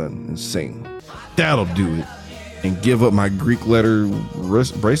Top Gun and sing? That'll do it. And give up my Greek letter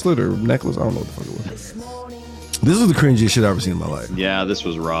wrist bracelet or necklace. I don't know what the fuck it was. This was the cringiest shit I've ever seen in my life. Yeah, this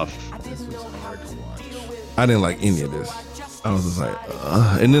was rough. I didn't like any of this. I was just like,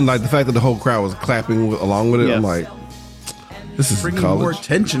 and then like the fact that the whole crowd was clapping along with it. I'm like, this is bringing college. More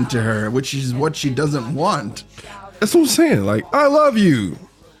attention to her, which is what she doesn't want. That's what I'm saying. Like, I love you,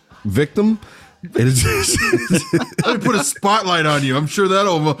 victim. It is Let me put a spotlight on you. I'm sure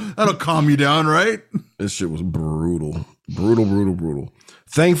that'll calm you down, right? This shit was brutal.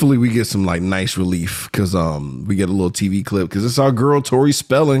 Thankfully, we get some like nice relief because we get a little TV clip because it's our girl Tori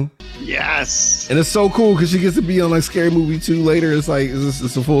Spelling. Yes, and it's so cool because she gets to be on like Scary Movie 2 later. It's like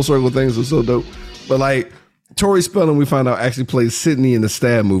it's a full circle thing. So dope. But like Tori Spelling, we find out actually plays Sydney in the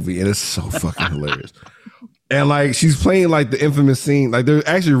Stab movie, and it's so fucking hilarious. And like she's playing like the infamous scene, like they're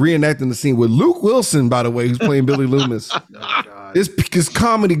actually reenacting the scene with Luke Wilson, by the way, who's playing Billy Loomis. Oh, it's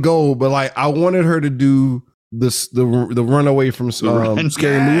comedy gold, but like I wanted her to do the runaway from Scary Movie.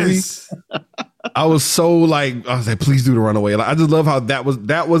 I was like, please do the runaway. Like, I just love how that was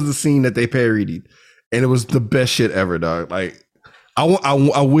the scene that they parodied, and it was the best shit ever, dog. Like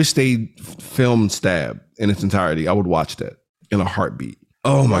I wish they filmed Stab in its entirety. I would watch that in a heartbeat.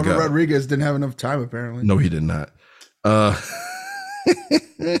 Oh my God. Rodriguez didn't have enough time, apparently. No, he did not. Fucking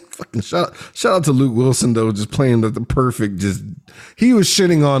shout out to Luke Wilson, though, just playing the perfect, he was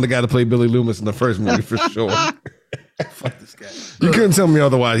shitting on the guy to play Billy Loomis in the first movie for sure. Fuck this guy. You couldn't tell me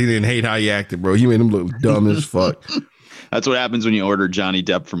otherwise. He didn't hate how he acted, bro. He made him look dumb as fuck. That's what happens when you order Johnny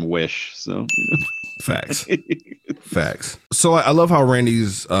Depp from Wish. So Facts. So I love how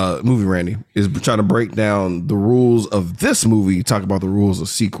Randy's movie Randy is trying to break down the rules of this movie, talk about the rules of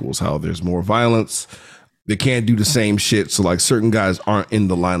sequels, how there's more violence. They can't do the same shit. So like certain guys aren't in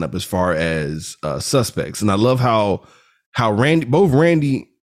the lineup as far as suspects. And I love how both Randy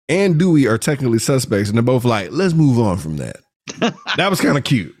and Dewey are technically suspects, and they're both like, let's move on from that. That was kind of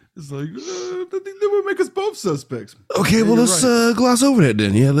cute. It's like, I think they would make us both suspects. Okay, well, let's gloss over that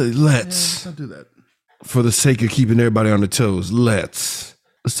then. Yeah, let's not do that. For the sake of keeping everybody on their toes, let's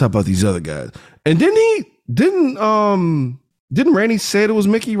talk about these other guys. And didn't Randy say it was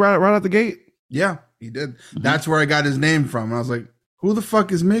Mickey right out the gate? Yeah, he did. That's where I got his name from. And I was like, who the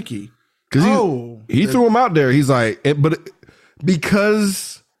fuck is Mickey? Because he threw him out there. He's like,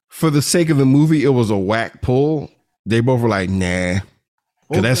 because for the sake of the movie, it was a whack pull. They both were like, nah,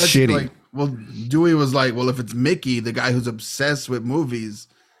 because that's shitty. Dewey was like, well, if it's Mickey, the guy who's obsessed with movies,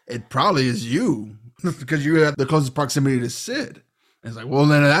 it probably is you. Because you have the closest proximity to Sid. And it's like, well,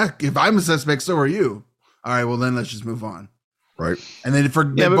 then if I'm a suspect, so are you. All right, well, then let's just move on. Right. And then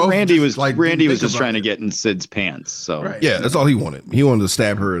but Randy was just trying to get in Sid's pants. So right. Yeah, that's all he wanted. He wanted to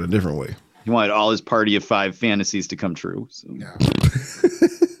stab her in a different way. He wanted all his party of 5 fantasies to come true. So. Yeah.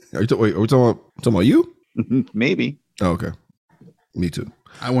 Are we talking about you? Maybe. Oh, okay. Me too.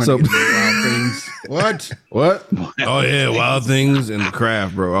 I want to get Wild Things. What? Oh yeah, Wild Things and The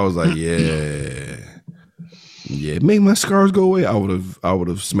Craft, bro. I was like, yeah. Make my scars go away. I would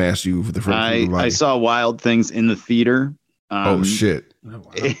have smashed you for the front. I saw Wild Things in the theater. Oh shit! Oh,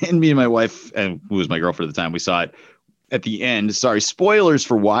 wow. And me and my wife, who was my girlfriend at the time, we saw it at the end. Sorry, spoilers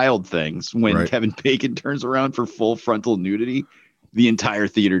for Wild Things. When Kevin Bacon turns around for full frontal nudity, the entire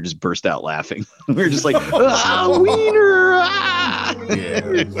theater just burst out laughing. We were just like, wiener! Ah! Yeah,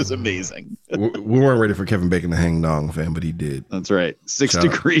 it was amazing. We weren't ready for Kevin Bacon to hang dong, fam, but he did. That's right. 6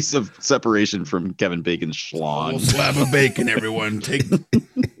 degrees of separation from Kevin Bacon's schlong. Slab of bacon, everyone. Take.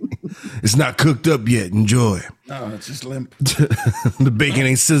 It's not cooked up yet. Enjoy. No, it's just limp. The bacon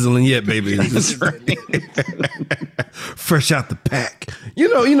ain't sizzling yet, baby. That's right. Fresh out the pack. You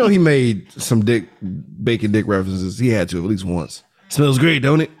know, he made some bacon dick references. He had to at least once. Smells great,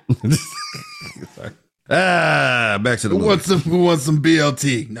 don't it? Back to the movie. Who wants some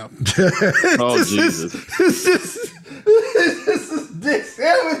BLT? No. Oh, Jesus. This is dick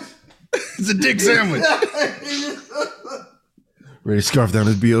sandwich. It's a dick sandwich. Ready to scarf down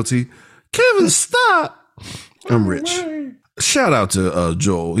his BLT? Kevin, stop. I'm rich. Shout out to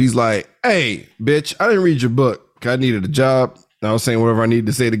Joel. He's like, hey, bitch, I didn't read your book. I needed a job. I was saying whatever I needed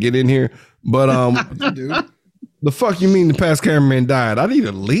to say to get in here. But dude. The fuck you mean the past cameraman died? I need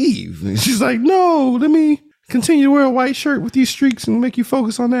to leave. And she's like, no, let me continue to wear a white shirt with these streaks and make you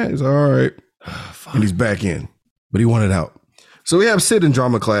focus on that. He's like, all right. And he's back in, but he wanted out. So we have Sid in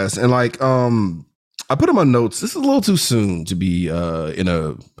drama class, and like, I put in my notes, this is a little too soon to be in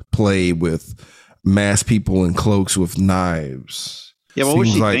a play with masked people in cloaks with knives. Yeah, what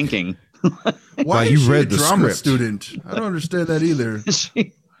was she thinking? Why is she a drama student? I don't understand that either.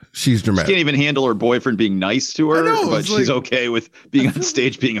 She's dramatic. She can't even handle her boyfriend being nice to her, but she's okay with being on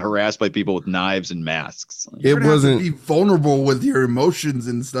stage being harassed by people with knives and masks. It wasn't be vulnerable with your emotions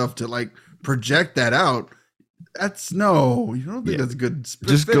and stuff to like project that out. You don't think that's good.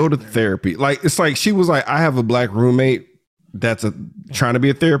 Just go to therapy. Like, it's like she was like, I have a black roommate that's trying to be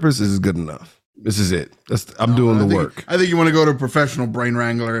a therapist. This is good enough. This is it. I'm doing the work. I think you want to go to a professional brain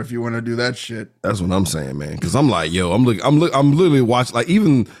wrangler if you want to do that shit. That's what I'm saying, man. Because I'm like, yo, I'm literally watching, like,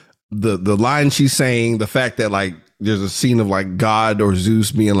 even the line she's saying, the fact that like there's a scene of like God or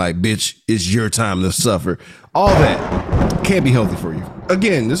Zeus being like, bitch, it's your time to suffer. All that can't be healthy for you.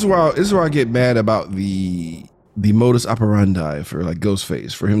 Again, this is why I get mad about the modus operandi for like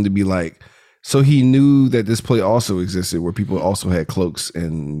Ghostface, for him to be like, so he knew that this play also existed where people also had cloaks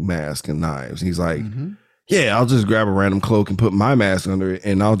and masks and knives. And he's like, yeah, I'll just grab a random cloak and put my mask under it,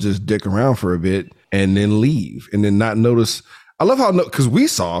 and I'll just dick around for a bit and then leave and then not notice. I love how, because we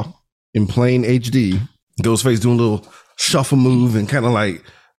saw in plain HD Ghostface doing a little shuffle move and kind of like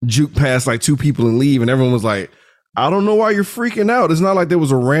juke past like two people and leave, and everyone was like, I don't know why you're freaking out. It's not like there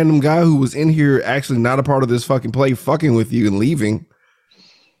was a random guy who was in here actually not a part of this fucking play fucking with you and leaving.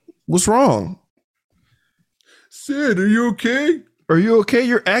 What's wrong? Sid, are you okay? Are you okay?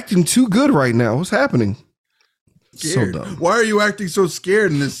 You're acting too good right now. What's happening? Scared. So dumb. Why are you acting so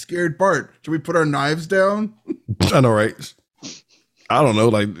scared in this scared part? Should we put our knives down? I know, right? I don't know.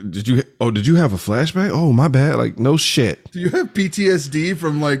 Like, did you have a flashback? Oh, my bad. Like, no shit. Do you have PTSD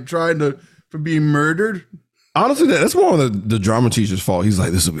from like from being murdered? Honestly, that's more on the drama teacher's fault. He's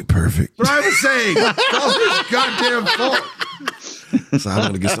like, this will be perfect. But I was saying, all his goddamn fault. So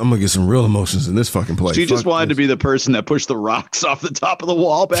I'm gonna get some real emotions in this fucking play. She just wanted to be the person that pushed the rocks off the top of the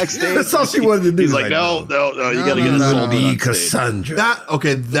wall backstage. That's all she wanted to do. He's like, no, you gotta get this be Cassandra.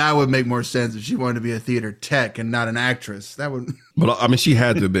 That would make more sense if she wanted to be a theater tech and not an actress. That would. But I mean, she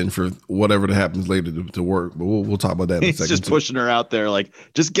had to have been for whatever that happens later to work. But we'll talk about that in a second. He's just pushing her out there, like,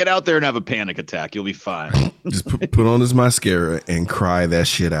 just get out there and have a panic attack. You'll be fine. Just put on this mascara and cry that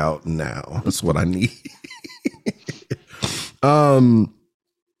shit out now. That's what I need.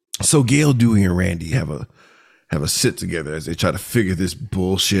 So Gail, Dewey, and Randy have a sit together as they try to figure this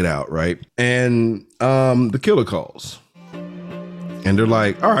bullshit out, right? And the killer calls, and they're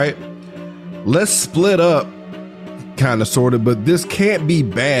like, "All right, let's split up, kind of, sort of, but this can't be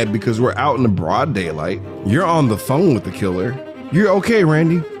bad because we're out in the broad daylight. You're on the phone with the killer. You're okay,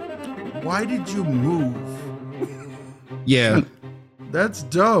 Randy. Why did you move? Yeah, that's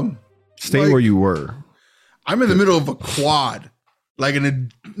dumb. Stay where you were. I'm in the middle of a quad, like in a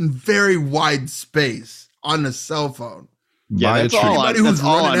very wide space on a cell phone. Yeah, that's all anybody who's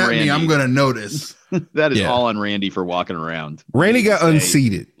running at me, I'm gonna notice. That is all on Randy for walking around. Randy got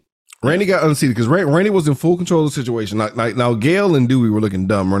unseated. Randy got unseated because Randy was in full control of the situation. Like now, Gail and Dewey were looking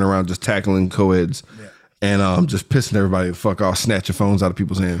dumb, running around just tackling co-eds and just pissing everybody the fuck off, snatching phones out of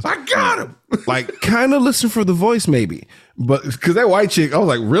people's hands. I got him. Like, kind of listen for the voice, maybe, but because that white chick, I was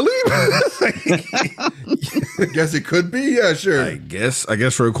like, really? I guess it could be. Yeah, sure. I guess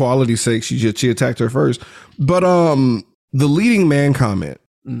for equality's sake, she attacked her first. But the leading man comment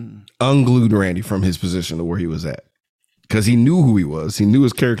unglued Randy from his position to where he was at. Because he knew who he was. He knew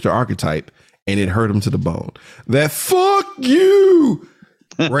his character archetype, and it hurt him to the bone. That fuck you.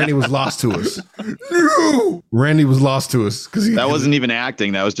 Randy was lost to us. No. Randy was lost to us. That wasn't even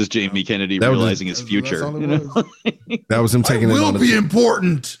acting. That was just Jamie Kennedy realizing his future. That was him taking it on. Will be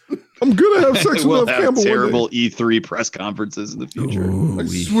important. I'm going to have sex we'll with have Campbell terrible E3 press conferences in the future. Ooh, I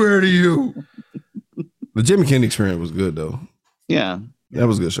swear to you. The Jamie Kennedy experience was good, though. Yeah. That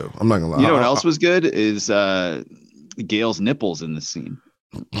was a good show. I'm not going to lie. You know what else was good is Gail's nipples in this scene.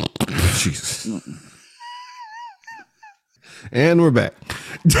 Jesus. And we're back.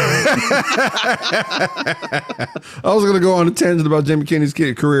 I was gonna go on a tangent about Jamie Kennedy's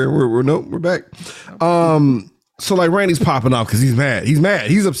career. We're back. So like Randy's popping off because he's mad.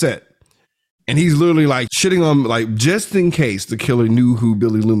 He's upset, and he's literally like shitting on, like, just in case the killer knew who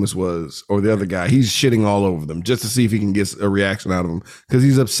Billy Loomis was or the other guy. He's shitting all over them just to see if he can get a reaction out of them because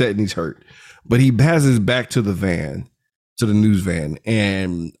he's upset and he's hurt. But he has his back to the van. To the news van.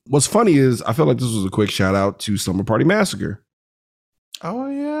 And what's funny is I felt like this was a quick shout out to Summer Party Massacre. Oh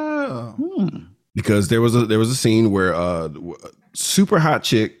yeah. Because there was a scene where a super hot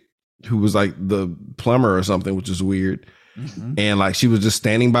chick who was like the plumber or something, which is weird. And like she was just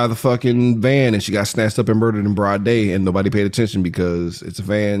standing by the fucking van and she got snatched up and murdered in broad day and nobody paid attention because it's a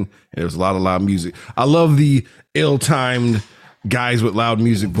van and there was a lot of loud music. I love the ill-timed guys with loud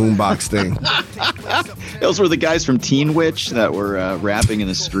music boombox thing. Those were the guys from Teen Witch that were rapping in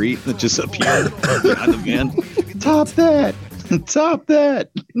the street that just appeared behind the van. Top that. Top that.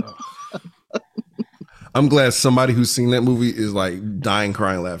 I'm glad somebody who's seen that movie is like dying,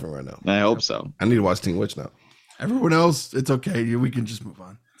 crying, laughing right now. I hope so. I need to watch Teen Witch now. Everyone else, it's okay. We can just move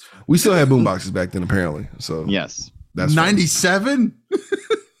on. We still had boomboxes back then, apparently. So yes, that's 97.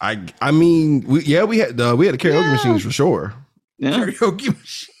 I mean, we had the karaoke machines for sure. Yeah. Karaoke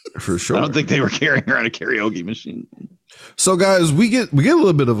machine. For sure. I don't think they were carrying around a karaoke machine. So guys, we get a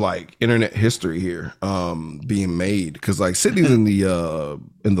little bit of like internet history here being made because like Sydney's in the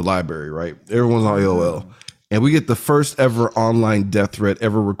library, right? Everyone's on AOL. And we get the first ever online death threat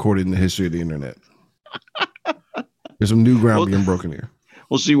ever recorded in the history of the internet. There's some new ground being broken here.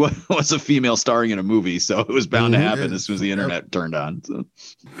 Well, she was a female starring in a movie, so it was bound to happen as soon as the internet turned on. So.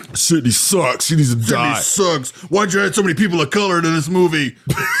 Sydney sucks. She needs to die. Sydney sucks. Why'd you have so many people of color in this movie?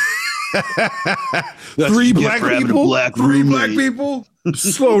 Three black people? Three black people?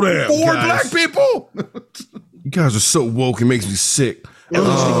 Slow down. Four black people? You guys are so woke, it makes me sick. At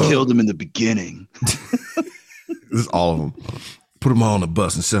least they killed him in the beginning. This is all of them. Put them all on the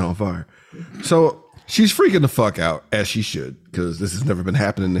bus and set on fire. So she's freaking the fuck out, as she should, because this has never been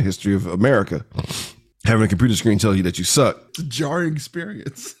happening in the history of America. Having a computer screen tell you that you suck. It's a jarring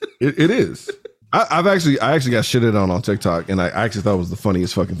experience. It is. I actually got shitted on TikTok, and I actually thought it was the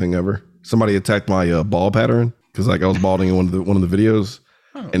funniest fucking thing ever. Somebody attacked my ball pattern because like I was balding in one of the videos,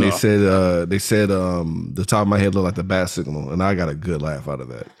 and they said the top of my head looked like the bat signal, and I got a good laugh out of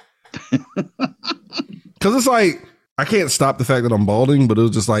that. Because it's like I can't stop the fact that I'm balding, but it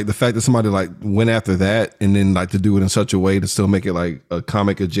was just like the fact that somebody like went after that, and then like to do it in such a way to still make it like a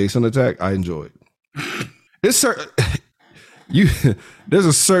comic adjacent attack. I enjoy it. It's certain. There's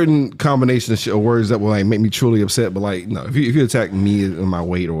a certain combination of words that will like make me truly upset, but like no, if you attack me and my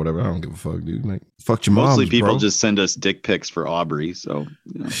weight or whatever, I don't give a fuck, dude. Like fuck your mom. Mostly people just send us dick pics for Aubrey, so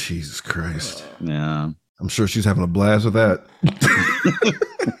you know. Jesus Christ. Yeah. I'm sure she's having a blast with that.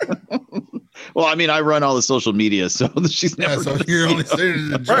 Well, I mean, I run all the social media, so she's never. So you're only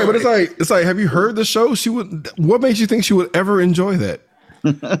saying it. Right, but it's like, have you heard the show? What makes you think she would ever enjoy that?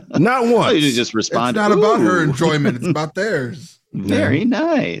 Not once. You just respond. It's not about her enjoyment. It's about theirs. Very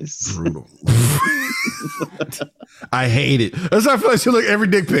nice. Brutal. I hate it. That's how I feel like she look every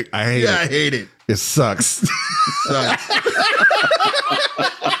dick pic. I hate it. Yeah, I hate it. It sucks.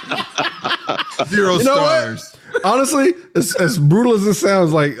 Zero stars. What? Honestly, as brutal as it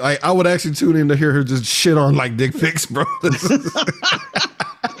sounds, like I would actually tune in to hear her just shit on like dick pics, bro.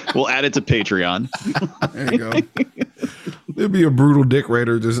 We'll add it to Patreon. There you go. It'd be a brutal dick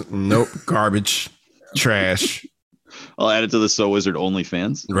raider. Just nope, garbage, trash. I'll add it to the So Wizard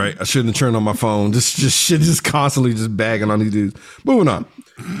OnlyFans. Right. I shouldn't have turned on my phone. Just shit, just constantly just bagging on these dudes. Moving on.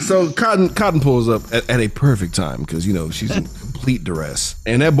 So Cotton pulls up at a perfect time because you know she's in complete duress,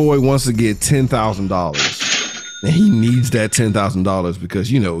 and that boy wants to get $10,000, and he needs that $10,000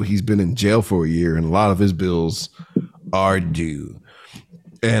 because you know he's been in jail for a year, and a lot of his bills are due.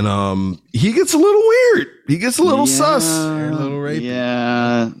 And he gets a little weird. He gets a little sus. A little rapey.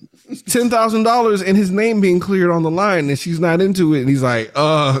 Yeah. $10,000 and his name being cleared on the line, and she's not into it. And he's like,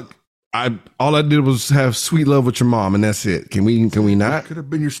 all I did was have sweet love with your mom, and that's it. Can we not? Could have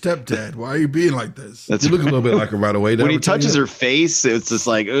been your stepdad. Why are you being like this? That's you look a little bit like her right away. When he touches her face, it's just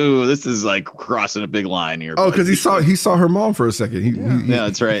like, ooh, this is like crossing a big line here. Oh, because he saw her mom for a second. Yeah,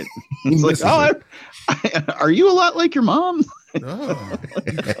 that's right. It's like, are you a lot like your mom? Oh.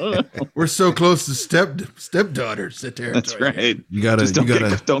 We're so close to stepdaughters. That's right. You gotta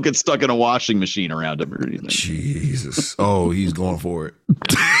don't get stuck in a washing machine around him or anything. Jesus. Oh, he's going for it.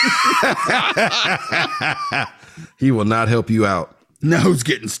 He will not help you out. Now who's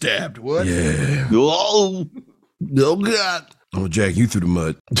getting stabbed? What? Yeah. Oh God. I'm gonna drag you through the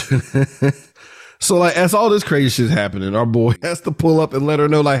mud. So like as all this crazy shit's happening, our boy has to pull up and let her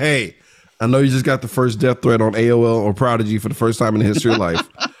know, like, hey, I know you just got the first death threat on AOL or Prodigy for the first time in the history of life.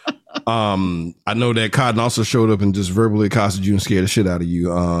 I know that Cotton also showed up and just verbally accosted you and scared the shit out of you.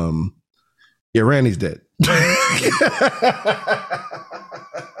 Yeah, Randy's dead.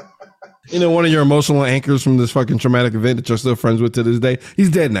 You know, one of your emotional anchors from this fucking traumatic event that you're still friends with to this day, he's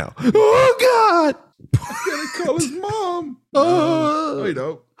dead now. Oh, God. I'm gonna call his mom. Oh, you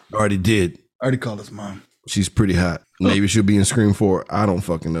know. Already did. I already called his mom. She's pretty hot. Maybe she'll be in Scream 4. I don't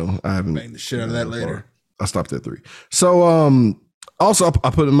fucking know. I haven't bang the shit out of that later. I stopped at 3. So also I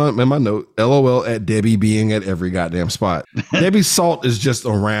put in my note, LOL at Debbie being at every goddamn spot. Debbie Salt is just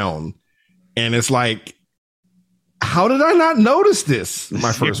around. And it's like, how did I not notice this?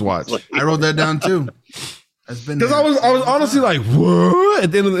 My first watch. I wrote that down too. Because I was honestly like, what?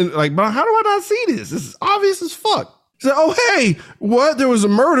 And then like, but how do I not see this? This is obvious as fuck. Said, oh, hey, what? There was a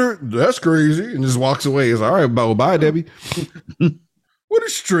murder. That's crazy. And just walks away. He's all right, bye, Debbie. What a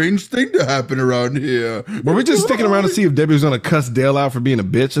strange thing to happen around here. Were we just sticking around to see if Debbie was going to cuss Dale out for being a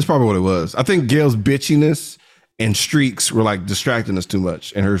bitch? That's probably what it was. I think Gail's bitchiness and streaks were like distracting us too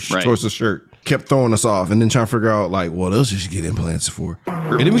much. And her choice of shirt kept throwing us off. And then trying to figure out like, what else did she get implants for?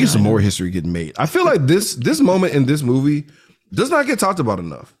 And then we get some more history getting made. I feel like this moment in this movie does not get talked about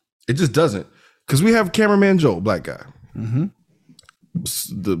enough. It just doesn't. Because we have cameraman Joel, black guy. Mm-hmm.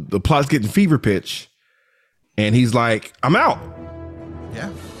 The plot's getting fever pitch, and he's like, "I'm out. Yeah,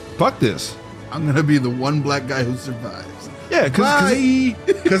 fuck this. I'm gonna be the one black guy who survives." Yeah, because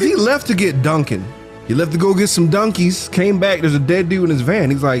he left to get Duncan. He left to go get some donkeys, came back, there's a dead dude in his van.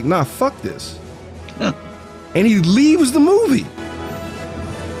 He's like, nah, fuck this. And he leaves the movie.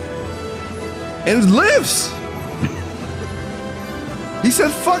 And lives. He said,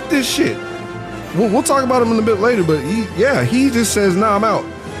 fuck this shit. We'll talk about him in a bit later, but he just says, nah, I'm out.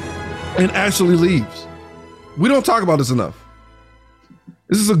 And actually leaves. We don't talk about this enough.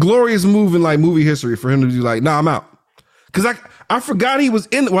 This is a glorious move in like movie history for him to do like, nah, I'm out. Because I forgot he was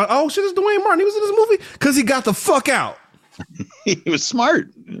in, well, oh shit, it's Dwayne Martin. He was in this movie because he got the fuck out. He was smart.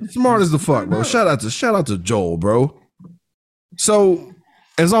 Smart as the fuck, bro. Shout out to Joel, bro. So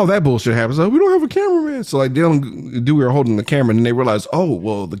as all that bullshit happens, like, we don't have a cameraman. So like Dale and Dewey are holding the camera and they realize, oh,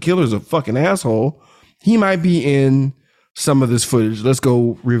 well, the killer's a fucking asshole. He might be in some of this footage. Let's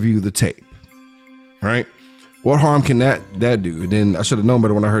go review the tape. Right? What harm can that do? And then I should have known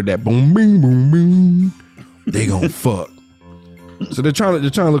better when I heard that boom, boom, boom, boom. They gonna fuck. So they're trying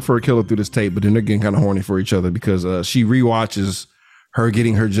to look for a killer through this tape, but then they're getting kind of horny for each other because she rewatches her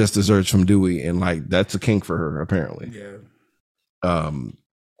getting her just desserts from Dewey, and like that's a kink for her apparently. Yeah.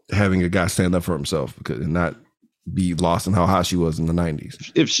 Having a guy stand up for himself and not be lost in how hot she was in the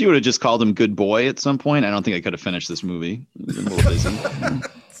 90s. If she would have just called him good boy at some point, I don't think I could have finished this movie. A little busy.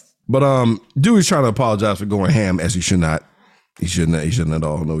 But Dewey's trying to apologize for going ham, as he should not. He shouldn't at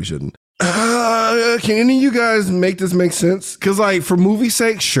all. No, he shouldn't. Can any of you guys make this make sense? Because like for movie's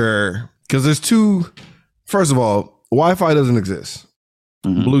sake, sure. Because there's two. First of all, Wi-Fi doesn't exist.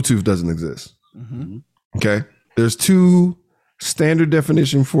 Mm-hmm. Bluetooth doesn't exist. Mm-hmm. Okay. There's two standard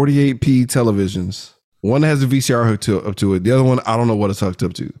definition 48p televisions. One has a VCR hooked up to it. The other one, I don't know what it's hooked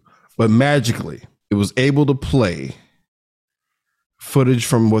up to. But magically, it was able to play footage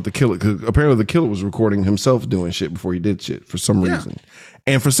from what the killer, because apparently the killer was recording himself doing shit before he did shit for some reason.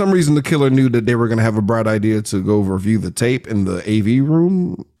 And for some reason, the killer knew that they were going to have a bright idea to go review the tape in the AV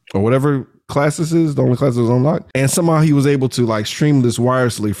room or whatever class this is, the only class that was unlocked. And somehow he was able to like stream this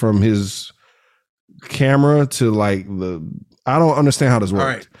wirelessly from his camera to like I don't understand how this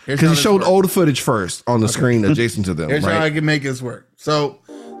worked. Because he showed old footage first on the screen adjacent to them. Here's how I can make this work. So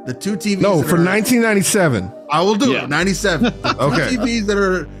the two TVs. No, for 1997. I will do it. 97. The two Okay. TVs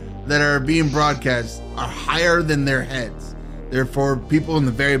that are being broadcast are higher than their heads. They're for people in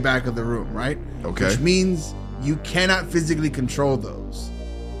the very back of the room, right? Okay. Which means you cannot physically control those,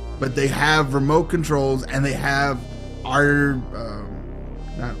 but they have remote controls and they have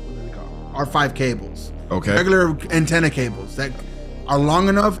R5 cables. Okay. Regular antenna cables that are long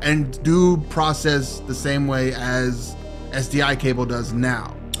enough and do process the same way as SDI cable does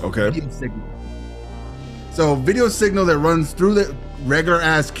now. Okay. Video signal. So video signal that runs through the regular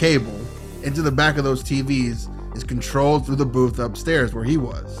ass cable into the back of those TVs is controlled through the booth upstairs where he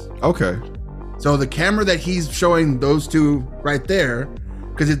was. Okay. So the camera that he's showing those two right there,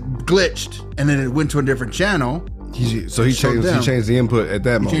 because it glitched and then it went to a different channel. He changed the input at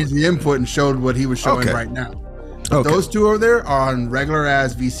that moment. He changed the input and showed what he was showing right now. But those two over there are on regular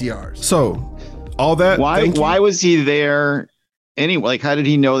ass VCRs. So all that. Why was he there? Anyway, like, how did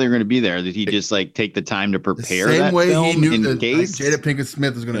he know they were going to be there? Did he just like take the time to prepare? The same way he knew that Jada Pinkett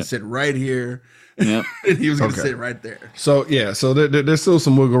Smith was going to sit right here. Yeah, and he was going to sit right there. So yeah, so there's still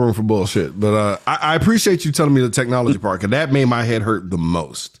some wiggle room for bullshit. But I appreciate you telling me the technology part, because that made my head hurt the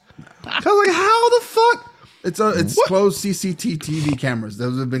most. I was like, how the fuck? It's closed CCTV cameras.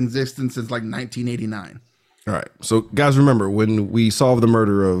 Those have been existing since like 1989. All right. So guys, remember, when we solve the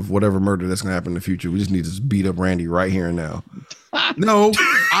murder of whatever murder that's going to happen in the future, we just need to just beat up Randy right here and now. No,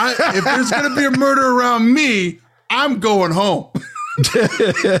 if there's going to be a murder around me, I'm going home.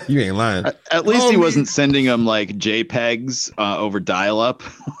 You ain't lying. At least he wasn't sending them like JPEGs over dial-up.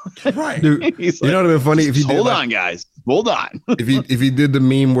 Right. Dude, you know what would have been funny if he did. Hold on, guys. Hold on. if he did the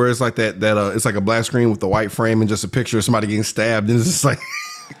meme where it's like that it's like a black screen with the white frame and just a picture of somebody getting stabbed, and it's just like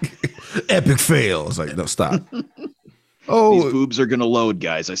epic fail. It's like, no, stop. These boobs are gonna load,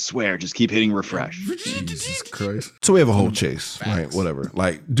 guys. I swear. Just keep hitting refresh. Jesus Christ. So we have a whole chase, right? Whatever.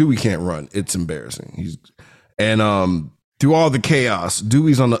 Like, Dewey can't run. It's embarrassing. Through all the chaos,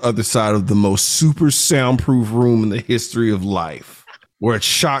 Dewey's on the other side of the most super soundproof room in the history of life, where it's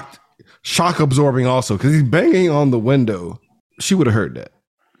shock absorbing also, because he's banging on the window. She would have heard that.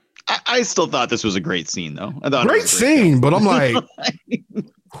 I still thought this was a great scene, though. I thought great scene, but I'm like,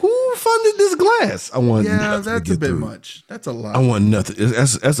 who funded this glass? I want that's a bit through. Much. That's a lot. I want nothing.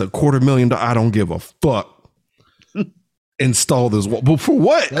 That's $250,000. I don't give a fuck. Install this wall, but for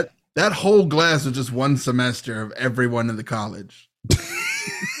what? That whole glass was just one semester of everyone in the college.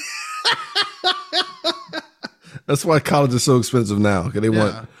 That's why college is so expensive now. Because they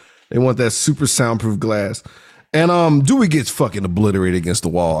want that super soundproof glass. And Dewey gets fucking obliterated against the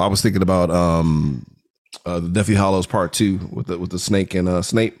wall. I was thinking about The Deathly Hallows Part 2 with the snake and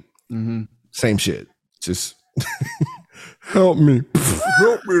Snape. Mm-hmm. Same shit. Just help me.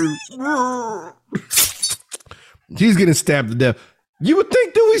 Help me. He's getting stabbed to death. You would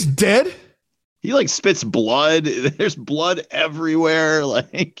think Dewey's dead. He like spits blood. There's blood everywhere.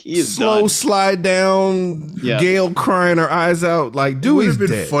 Like he's slow done. slide down. Yeah. Gail crying her eyes out. Like Dewey's It would have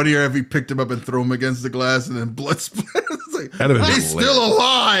been dead. funnier if he picked him up and threw him against the glass and then blood splat. It's like, That'd have been he's hilarious. still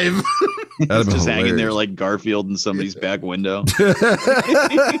alive. That'd He's been just hanging there hilarious. like Garfield in somebody's back window.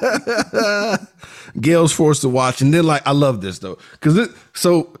 Gail's forced to watch, and then like I love this though, because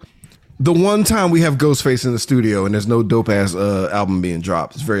so the one time we have Ghostface in the studio and there's no dope ass album being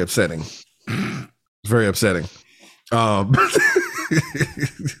dropped, it's very upsetting. It's very upsetting. I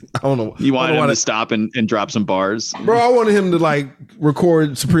don't know. You wanted him to stop and drop some bars, bro. I wanted him to like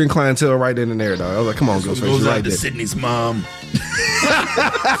record Supreme Clientele right then and there, dog. I was like, come on, Ghostface, Goes you're out right to there. Sydney's mom.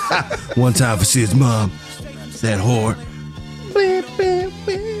 One time for Sid's mom, that whore.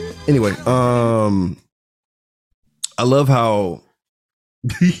 Anyway, I love how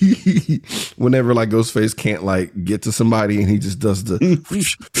whenever like Ghostface can't like get to somebody and he just does the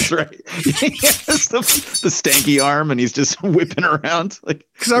That's right. He has the stanky arm and he's just whipping around. Like,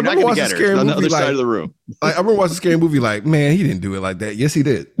 because I you're not remember gonna watching get her. Scary She's on the Movie other like, side of the room. I remember watching Scary Movie like, man, he didn't do it like that. Yes, he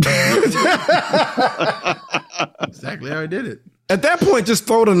did. Exactly how I did it. At that point, just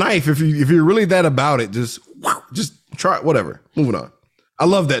throw the knife if you're really that about it. Just try it. Whatever. Moving on. I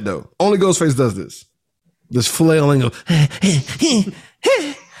love that though. Only Ghostface does this. This flailing of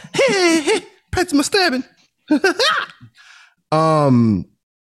pets my stabbing.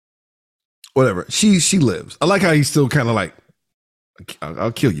 Whatever. She lives. I like how he's still kind of like,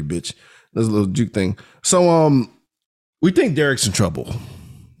 I'll kill you, bitch. There's a little juke thing. So we think Derek's in trouble.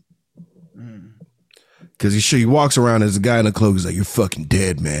 Cause he walks around as a guy in a cloak. He's like, "You're fucking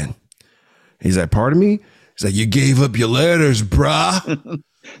dead, man." He's like, "Pardon me?" He's like, "You gave up your letters, brah."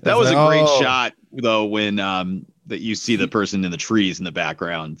 That was like, a great oh. shot though, when that you see the person in the trees in the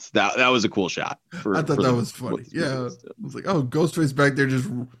background. That was a cool shot. I thought that was funny. Yeah. I was like, oh, Ghostface back there just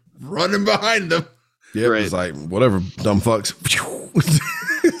running behind them. Yeah, Right. it's like, whatever, dumb fucks.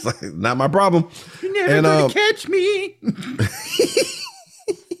 It's like, not my problem. You're never And, gonna catch me.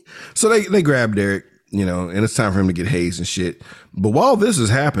 So they grab Derek, and it's time for him to get hazed and shit. But while this is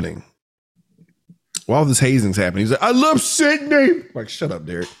happening, while this hazing's happening, he's like, "I love Sydney." Like, shut up,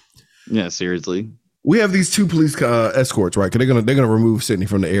 Derek. Yeah, seriously. We have these two police escorts, right? Because they're gonna remove Sydney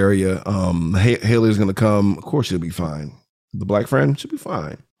from the area. Haley's gonna come. Of course, she'll be fine. The black friend should be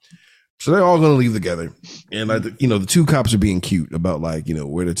fine. So they're all gonna leave together, and like the two cops are being cute about like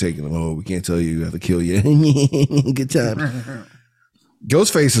where they're taking them. Oh, we can't tell you. We have to kill you. Good time.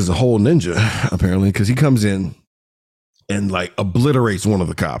 Ghostface is a whole ninja apparently, because he comes in and like obliterates one of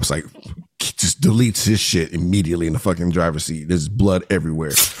the cops, like just deletes his shit immediately in the fucking driver's seat. There's blood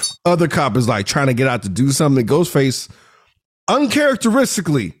everywhere. Other cop is like trying to get out to do something. Ghostface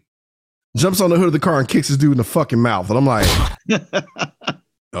uncharacteristically jumps on the hood of the car and kicks this dude in the fucking mouth. And I'm like,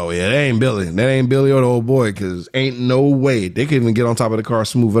 oh yeah, that ain't Billy. That ain't Billy or the old boy, because ain't no way they could even get on top of the car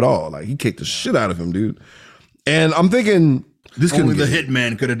smooth at all. Like he kicked the shit out of him, dude. And I'm thinking this Only couldn't the get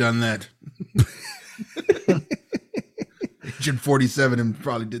hitman could have done that. Agent 47 and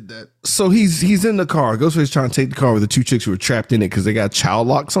probably did that. So he's in the car. Ghostface trying to take the car with the two chicks who were trapped in it because they got child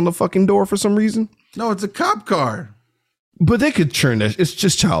locks on the fucking door for some reason. No, it's a cop car. But they could turn that. It's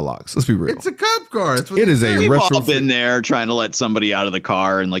just child locks. Let's be real. It's a cop car. It's It is a We've all retrofit. been there trying to let somebody out of the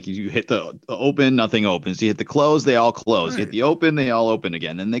car, and like you hit the open, nothing opens. You hit the close, they all close. You hit the open, they all open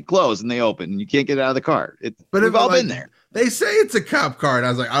again. And they close and they open, and you can't get out of the car. But We've all been there. They say it's a cop car, and I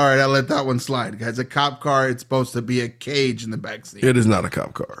was like, all right, I'll let that one slide. It's a cop car. It's supposed to be a cage in the backseat. It is not a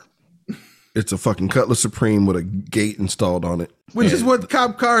cop car. It's a fucking Cutlass Supreme with a gate installed on it. Which is what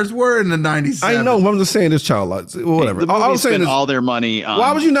cop cars were in the 90s. I know. I'm just saying there's child locks. Whatever. The All I'm movie saying spent is, all their money on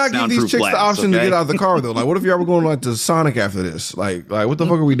why would you not give these soundproof chicks the glass, option to okay? get out of the car though? Like, what if y'all were going like to Sonic after this? Like what the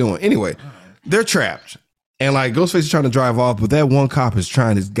fuck are we doing? Anyway, they're trapped. And like Ghostface is trying to drive off, but that one cop is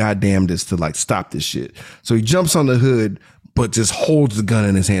trying his goddamnedest to like stop this shit. So he jumps on the hood, but just holds the gun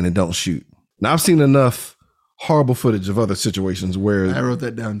in his hand and don't shoot. Now I've seen enough horrible footage of other situations where I wrote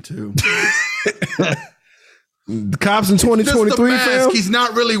that down too. the cops in Just the 2023, mask. fam. He's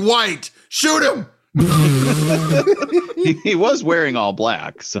not really white. Shoot him. He was wearing all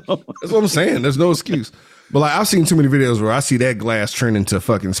black, so That's what I'm saying. There's no excuse. But like I've seen too many videos where I see that glass turn into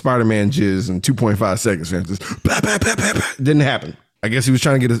fucking Spider-Man jizz in 2.5 seconds. And just blah, blah, blah, blah, blah. Didn't happen. I guess he was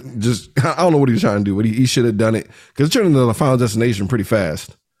trying to get I don't know what he was trying to do, but he should have done it because it turned into the Final Destination pretty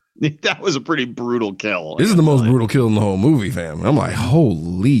fast. that was a pretty brutal kill. This is the most brutal kill in the whole movie, fam. I'm like,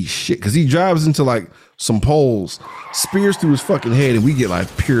 holy shit. Because he drives into like some poles, spears through his fucking head, and we get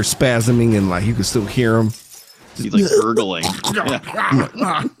like pure spasming, and like you can still hear him. He's like gurgling.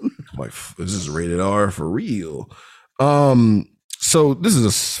 I'm like, this is rated R for real. So this is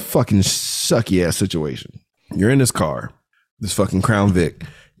a fucking sucky ass situation. You're in this car, this fucking Crown Vic.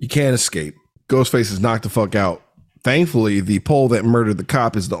 You can't escape. Ghostface is knocked the fuck out. Thankfully, the pole that murdered the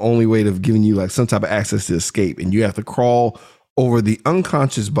cop is the only way of giving you like some type of access to escape, and you have to crawl over the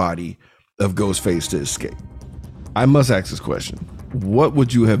unconscious body of Ghostface to escape. I must ask this question. What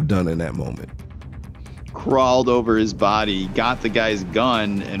would you have done in that moment? Crawled over his body, got the guy's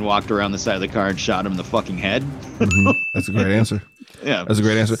gun, and walked around the side of the car and shot him in the fucking head. Mm-hmm. That's a great answer. Yeah, that's a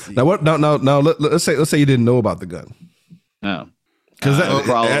great answer. Now what? No. Let's say you didn't know about the gun. No, because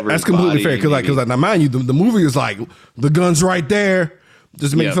that's completely fair. Because now mind you, the movie is like the gun's right there,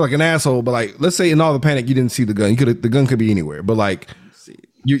 just to make you feel like an asshole. But like, let's say in all the panic you didn't see the gun. The gun could be anywhere. But like,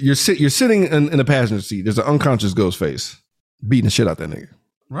 you're sitting in the passenger seat. There's an unconscious Ghostface beating the shit out that nigga.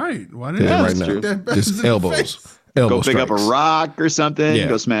 Right. Why didn't right now? Just elbows. Go pick up a rock or something. Yeah.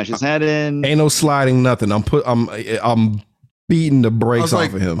 Go smash his head in. Ain't no sliding nothing. I'm beating the brakes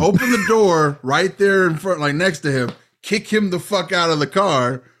off of him. Open the door right there in front, like next to him. Kick him the fuck out of the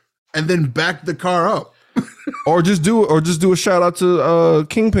car, and then back the car up. or just do a shout out to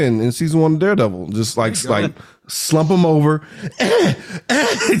Kingpin in season 1 of Daredevil. Just like slump him over,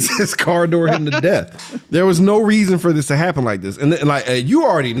 just car door him to death. There was no reason for this to happen like this. And like you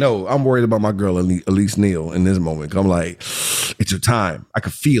already know, I'm worried about my girl Elise Neal in this moment. I'm like, it's your time. I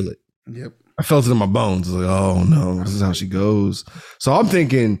could feel it. Yep. I felt it in my bones. I was like, oh no, this is how she goes. So I'm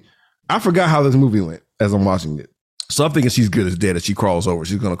thinking, I forgot how this movie went as I'm watching it. So I'm thinking she's good as dead as she crawls over.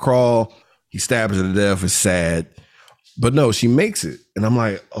 She's gonna crawl. He stabs her to death. It's sad. But no, she makes it. And I'm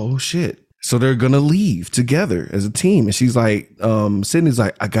like, oh shit. So they're gonna leave together as a team. And she's like, Sydney's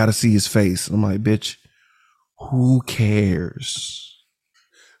like, I gotta see his face. And I'm like, bitch, who cares?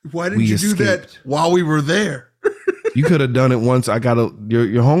 Why didn't you do that while we were there? You could have done it once I got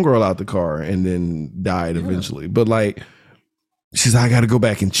your homegirl out the car and then died eventually. But like, she's like, I gotta go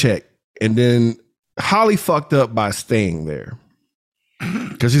back and check. And then Holly fucked up by staying there.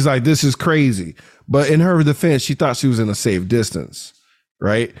 Because she's like, this is crazy. But in her defense, she thought she was in a safe distance,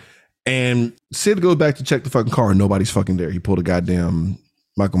 right? And Sid goes back to check the fucking car and nobody's fucking there. He pulled a goddamn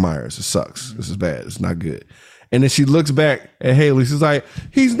Michael Myers. It sucks. This is bad. It's not good. And then she looks back at Haley. She's like,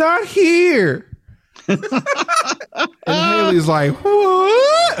 he's not here. And Haley's like,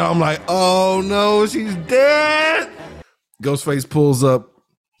 what? And I'm like, oh no, she's dead. Ghostface pulls up,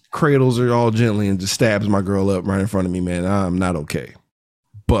 cradles her all gently, and just stabs my girl up right in front of me, man. I'm not okay.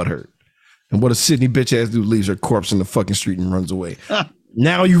 Butthurt. And what does Sydney bitch ass do? Leaves her corpse in the fucking street and runs away.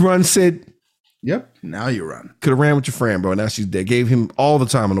 Now you run, Sid. Yep. Now you run. Could have ran with your friend, bro. Now she's dead. Gave him all the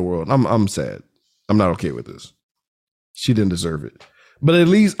time in the world. I'm sad. I'm not okay with this. She didn't deserve it. But at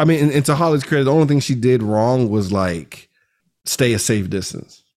least, I mean, and to Holly's credit, the only thing she did wrong was like stay a safe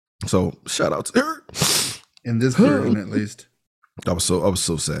distance. So shout out to her. In this version, at least. I was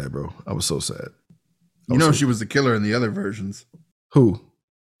so sad, bro. I was so sad. You know, she was the killer in the other versions. Who?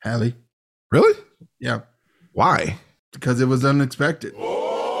 Hallie. Really? Yeah. Why? Because it was unexpected.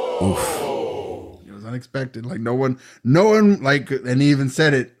 Oof. It was unexpected. Like no one, like, and he even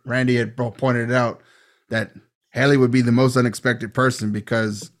said it. Randy had pointed it out that Hallie would be the most unexpected person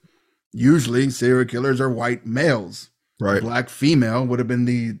because usually serial killers are white males. Right. A black female would have been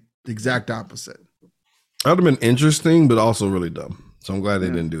the exact opposite. That would have been interesting, but also really dumb. So I'm glad they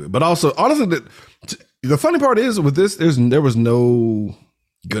didn't do it. But also, honestly, the funny part is with this, there was no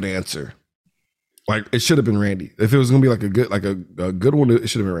good answer. Like it should have been Randy. If it was gonna be like a good one, it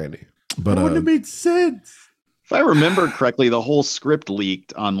should have been Randy. But it wouldn't have made sense. If I remember correctly, the whole script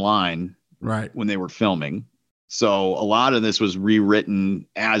leaked online right when they were filming. So a lot of this was rewritten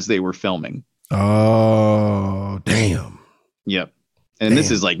as they were filming. Oh, damn. Yep. And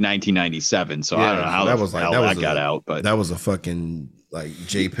this is like 1997, so I don't know how that got out, but that was a fucking like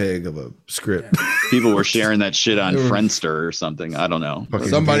JPEG of a script. People were sharing that shit on Friendster or something. I don't know.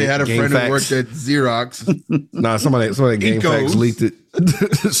 Somebody had a friend who worked at Xerox. Nah, somebody at GameFAQs leaked it.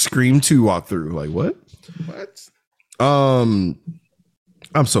 Scream 2 walkthrough. Like what?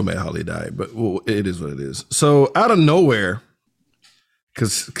 I'm so mad Holly died, but well, it is what it is. So out of nowhere,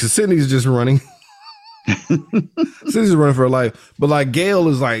 because Sydney's just running. Sydney's running for her life, but like Gail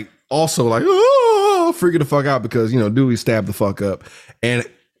is like also like freaking the fuck out because Dewey stabbed the fuck up, and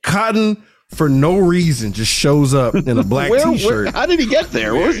Cotton for no reason just shows up in a black t-shirt. How did he get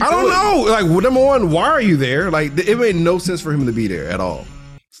there? I don't know. Like number one, why are you there? Like it made no sense for him to be there at all.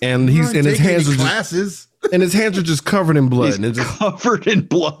 and his hands are classes. And his hands are just covered in blood. He's covered in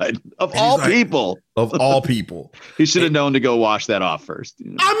blood of all people. Of all people. He should have known to go wash that off first.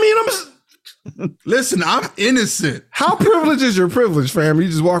 You know? Listen, I'm innocent. How privileged is your privilege, fam? You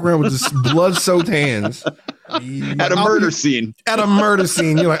just walk around with this blood-soaked hands. At a murder scene. At a murder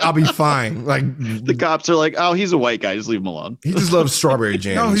scene. You're like, I'll be fine. Like the cops are like, oh, he's a white guy. Just leave him alone. He just loves strawberry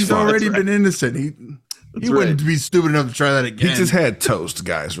jam. No, he's already been innocent. He wouldn't be stupid enough to try that again. He just had toast,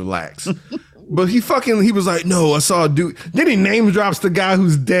 guys. Relax. But he was like, no, I saw Dewey. Then he name drops the guy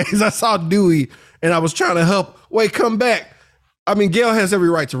who's dead. I saw Dewey and I was trying to help. Wait, come back. I mean, Gail has every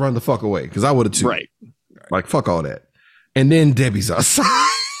right to run the fuck away because I would have too. Right. Like, fuck all that. And then Debbie's outside.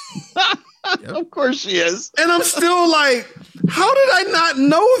 Of course she is. And I'm still like, how did I not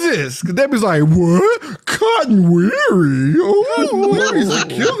know this? Because Debbie's like, what? Cotton Weary? Oh, Weary's a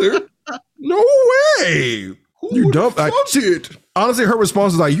killer. No way. You dumb. Honestly, her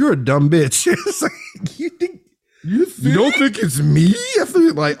response is like, "You're a dumb bitch." It's like, you don't think it's me?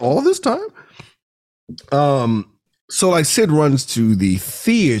 After like all this time. So like Sid runs to the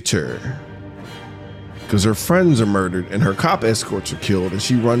theater because her friends are murdered and her cop escorts are killed, and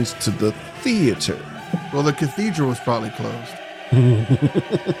she runs to the theater. Well, the cathedral was probably closed.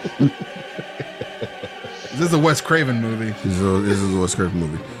 This is a Wes Craven movie. This is a Wes Craven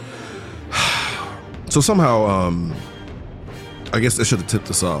movie. So somehow, I guess I should have tipped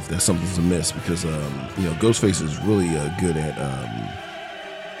us off that something's amiss because, Ghostface is really good at,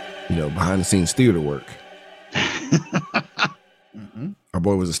 behind the scenes theater work. Our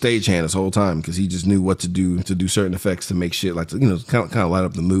boy was a stagehand this whole time because he just knew what to do certain effects to make shit kind of light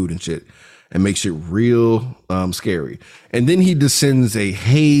up the mood and shit and make shit real scary. And then he descends a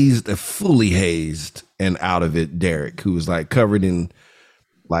fully hazed and out of it Derek, who was like covered in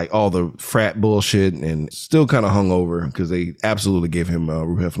like all the frat bullshit and still kind of hungover because they absolutely gave him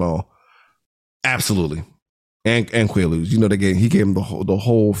Ruhefenol. Absolutely. And Quaaludes. He gave him the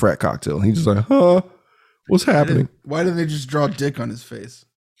whole frat cocktail. And he's just like, huh? What's happening? Why didn't they just draw dick on his face?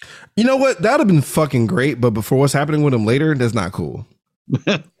 You know what? That would have been fucking great, but before what's happening with him later, that's not cool.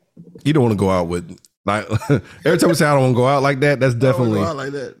 You don't want to go out with like every time we say I don't want to go out like that, that's definitely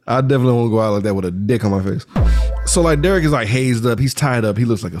I definitely want to go out like that with a dick on my face. So like Derek is like hazed up, he's tied up, he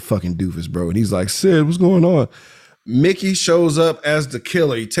looks like a fucking doofus, bro. And he's like, Sid, what's going on? Mickey shows up as the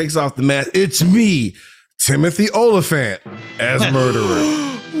killer. He takes off the mask. It's me, Timothy Olyphant, as murderer.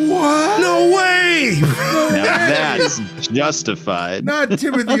 What? No way! Now that's justified. Not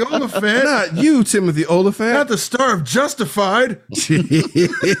Timothy Olyphant. Not you, Timothy Olyphant. Not the star of Justified.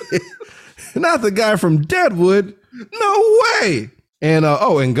 Not the guy from Deadwood. No way. And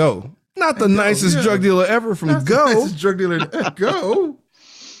and Go. Not the nicest drug dealer ever from Go. The nicest drug dealer Go.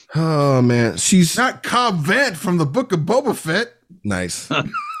 Oh man, she's not Cobb Vanth from the Book of Boba Fett. Nice.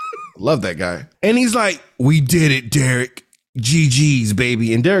 Love that guy. And he's like, "We did it, Derek. GG's,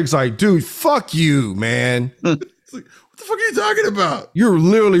 baby." And Derek's like, "Dude, fuck you, man." It's like, what the fuck are you talking about? You're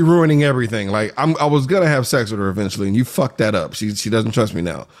literally ruining everything. Like, I was gonna have sex with her eventually, and you fucked that up. She doesn't trust me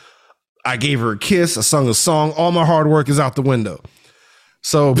now. I gave her a kiss. I sung a song. All my hard work is out the window.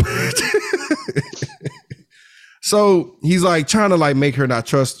 So, so he's like trying to like make her not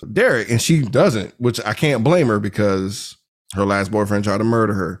trust Derek, and she doesn't, which I can't blame her because her last boyfriend tried to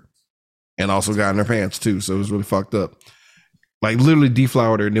murder her, and also got in her pants too. So it was really fucked up. Like literally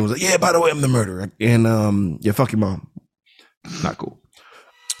deflowered her and then was like, "Yeah, by the way, I'm the murderer." And fuck your mom. Not cool.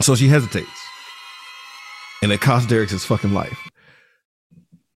 So she hesitates. And it cost Derek his fucking life.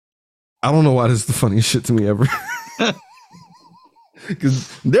 I don't know why this is the funniest shit to me ever.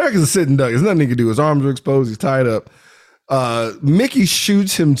 Because Derek is a sitting duck. There's nothing he can do. His arms are exposed. He's tied up. Mickey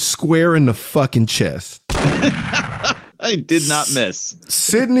shoots him square in the fucking chest. I did not miss.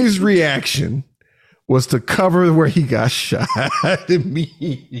 Sidney's reaction was to cover where he got shot.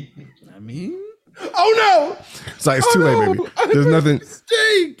 Immediately. I mean, oh no! It's like it's too late, baby. There's nothing.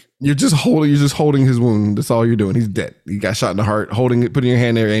 Mistake. You're just holding his wound. That's all you're doing. He's dead. He got shot in the heart. Holding it, putting your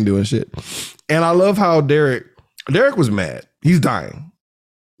hand there, ain't doing shit. And I love how Derek was mad. He's dying.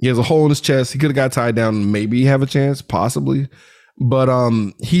 He has a hole in his chest. He could have got tied down and maybe have a chance, possibly. But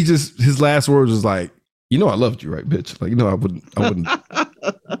his last words was like, "You know I loved you, right, bitch? Like, you know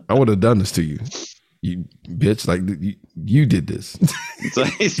I would have done this to you. You bitch, like you did this."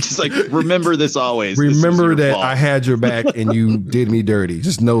 It's just like, remember this always. Remember that fault. I had your back and you did me dirty.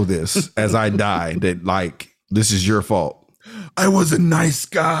 Just know this as I die, that like, this is your fault. I was a nice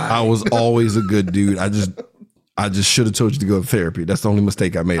guy. I was always a good dude. I just should have told you to go to therapy. That's the only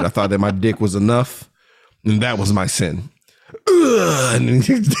mistake I made. I thought that my dick was enough, and that was my sin.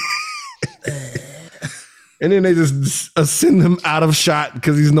 And then they just send him out of shot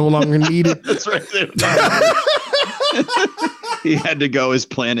because he's no longer needed. That's right. He had to go. His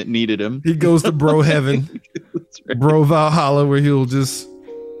planet needed him. He goes to bro heaven, right. Bro Valhalla, where he'll just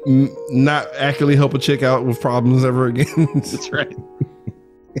not actually help a chick out with problems ever again. That's right.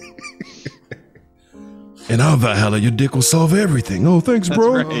 And on Valhalla, your dick will solve everything. Oh, thanks,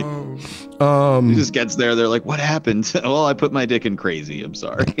 bro. That's right. He just gets there. They're like, "What happened?" Well, I put my dick in crazy. I'm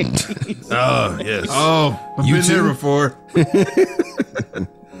sorry. Oh, yes. Oh, I've been there before.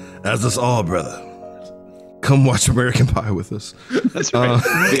 As us all, brother. Come watch American Pie with us. That's right.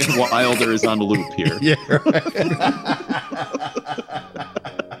 Wilder is on the loop here. Yeah. Right.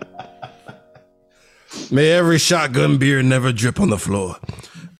 May every shotgun beer never drip on the floor.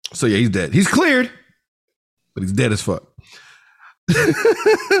 So yeah, he's dead. He's cleared, but he's dead as fuck.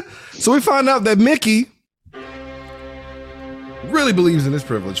 So we find out that Mickey really believes in his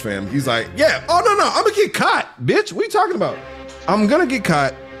privilege, fam. He's like, yeah, oh no, I'm gonna get caught, bitch. What are you talking about? I'm gonna get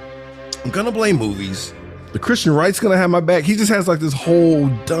caught. I'm gonna blame movies. The Christian right's gonna have my back. He just has like this whole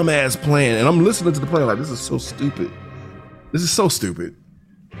dumbass plan, and I'm listening to the plan like, this is so stupid. This is so stupid.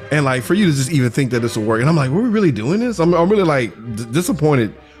 And like for you to just even think that this will work, and I'm like, were we really doing this? I'm really like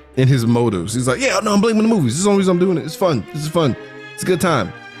disappointed in his motives. He's like, yeah, no, I'm blaming the movies. This is the only reason I'm doing it. It's fun. This is fun. It's a good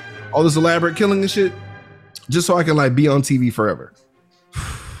time. All this elaborate killing and shit, just so I can like be on TV forever.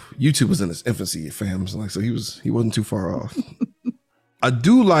 YouTube was in its infancy, fam. So, like, so he wasn't too far off. I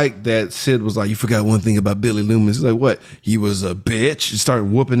do like that Sid was like, you forgot one thing about Billy Loomis. He's like, what? He was a bitch. He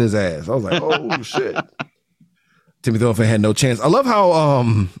started whooping his ass. I was like, oh shit. Timothy Olyphant had no chance. I love how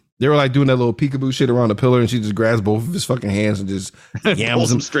they were like doing that little peekaboo shit around the pillar, and she just grabs both of his fucking hands and just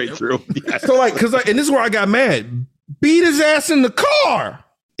yams him straight through. Yeah. So like, and this is where I got mad. Beat his ass in the car.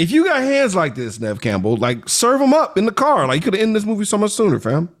 If you got hands like this, Nev Campbell, like serve him up in the car. Like you could have ended this movie so much sooner,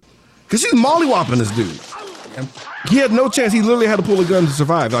 fam. Because she's mollywopping this dude. He had no chance. He literally had to pull a gun to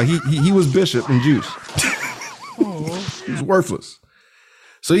survive. Like he was Bishop and Juice. He was worthless.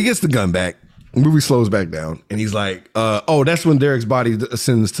 So he gets the gun back. The movie slows back down, and he's like, "Oh, that's when Derek's body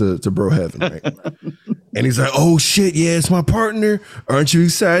ascends to bro heaven." Right? And he's like, "Oh shit, yeah, it's my partner. Aren't you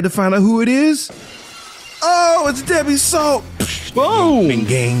excited to find out who it is? Oh, it's Debbie Salt. Boom,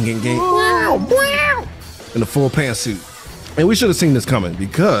 gang. Wow. In a full pantsuit." And we should have seen this coming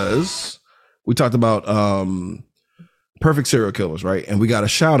because we talked about perfect serial killers, right? And we got a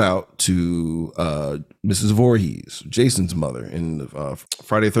shout out to Mrs. Voorhees, Jason's mother, in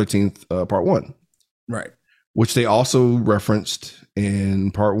Friday the 13th, part 1. Right. Which they also referenced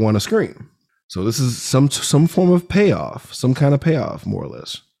in part 1 of Scream. So this is some form of payoff, some kind of payoff, more or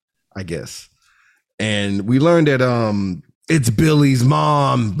less, I guess. And we learned that it's Billy's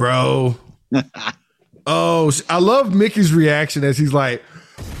mom, bro. Oh, I love Mickey's reaction as he's like,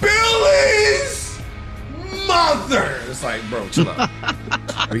 Billy's mother. It's like, bro, chill out.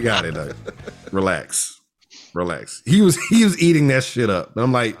 We got it. Relax. He was eating that shit up. And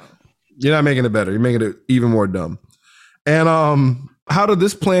I'm like, you're not making it better. You're making it even more dumb. And how did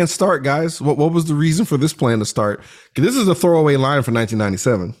this plan start, guys? What was the reason for this plan to start? This is a throwaway line from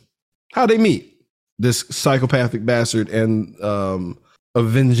 1997. How'd they meet? This psychopathic bastard and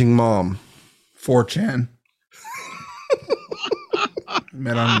avenging mom. 4chan.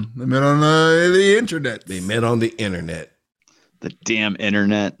 Met on the internet. They met on the internet. The damn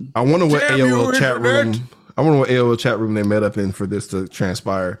internet. I wonder what AOL chat room. I wonder what AOL chat room they met up in for this to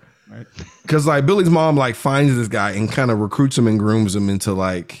transpire. Right. Because like Billy's mom like finds this guy and kind of recruits him and grooms him into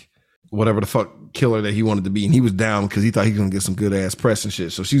like whatever the fuck killer that he wanted to be, and he was down because he thought he was gonna get some good ass press and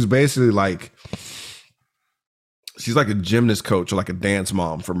shit. So she's basically like, she's like a gymnast coach or like a dance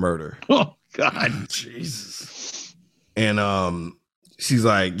mom for murder. Oh God, Jesus. And she's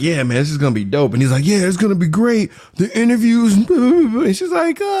like, yeah, man, this is gonna be dope. And he's like, yeah, it's gonna be great. The interviews, and she's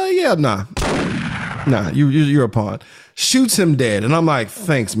like, yeah, nah, you're a pawn. Shoots him dead, and I'm like,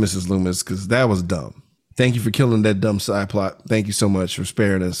 thanks, Mrs. Loomis, because that was dumb. Thank you for killing that dumb side plot. Thank you so much for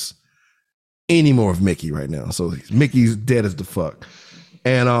sparing us any more of Mickey right now. So Mickey's dead as the fuck.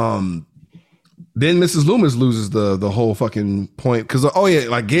 And then Mrs. Loomis loses the whole fucking point because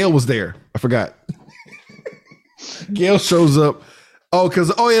like Gail was there. I forgot. Gail shows up.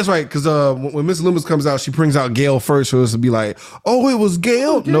 That's right. Because when Mrs. Loomis comes out, she brings out Gail first for us to be like, oh, it was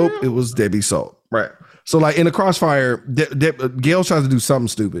Gail. Nope, it was Debbie Salt. Right. So like in the crossfire, Gail tries to do something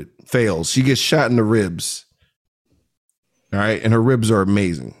stupid, fails. She gets shot in the ribs. All right, and her ribs are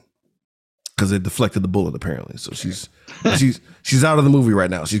amazing because it deflected the bullet apparently. So she's out of the movie right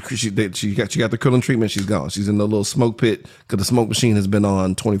now. She got the cooling treatment. She's gone. She's in the little smoke pit because the smoke machine has been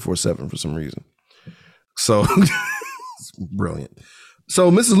on 24/7 for some reason. So it's brilliant. So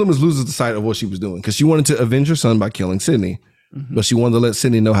Mrs. Loomis loses the sight of what she was doing because she wanted to avenge her son by killing Sydney, but she wanted to let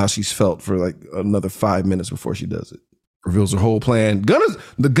Sydney know how she's felt for like another 5 minutes before she does it. Reveals her whole plan.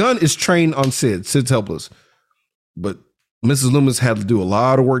 The gun is trained on Sid. Sid's helpless, but Mrs. Loomis had to do a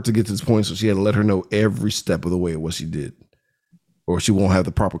lot of work to get to this point, so she had to let her know every step of the way of what she did, or she won't have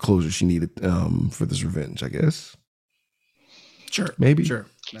the proper closure she needed for this revenge, I guess. Sure. Maybe. Sure.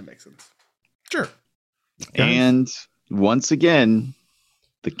 That makes sense. Sure. And once again,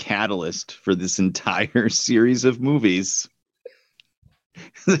 the catalyst for this entire series of movies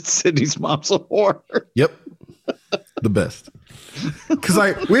that Sydney's mom's a whore. Yep. The best. Because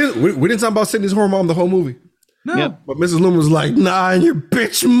like we didn't talk about Sydney's horror mom the whole movie. No. Yep. But Mrs. Loomis was like, nah, and your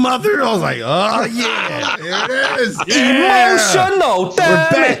bitch mother. I was like, oh yeah. There it is. Emotional,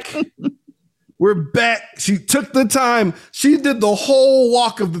 damn it. We're back. She took the time. She did the whole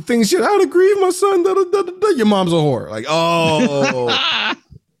walk of the things. She had, I would agree with my son. Da, da, da, da, da. Your mom's a whore. Like, oh.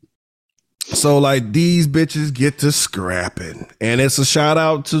 So like these bitches get to scrapping. And it's a shout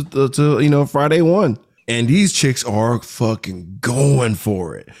out to Friday One. And these chicks are fucking going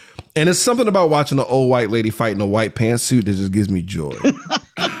for it. And it's something about watching an old white lady fight in a white pantsuit that just gives me joy.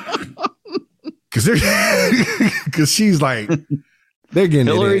 Because she's like, they're getting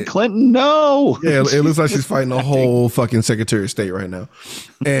Hillary Clinton, no. Yeah, it looks like she's fighting a whole fucking Secretary of State right now.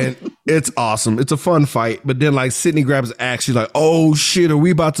 And it's awesome. It's a fun fight. But then like Sydney grabs the axe. She's like, oh shit, are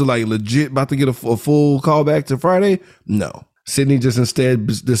we about to get a full callback to Friday? No. Sydney just instead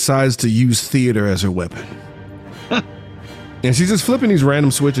decides to use theater as her weapon. And she's just flipping these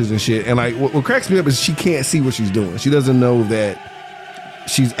random switches and shit. And like what cracks me up is she can't see what she's doing. She doesn't know that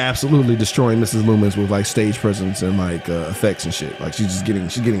she's absolutely destroying Mrs. Loomis with like stage presence and like effects and shit. Like she's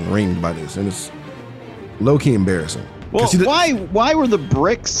getting ringed by this, and it's low key embarrassing. Well, why were the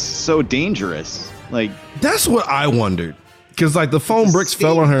bricks so dangerous? Like that's what I wondered. Because like the foam bricks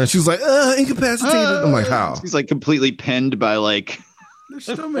fell on her and she was like, incapacitated. I'm like, how? She's like completely pinned by like. They're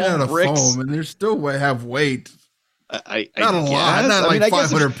still made out of foam and they're still have weight. I not a lot, not like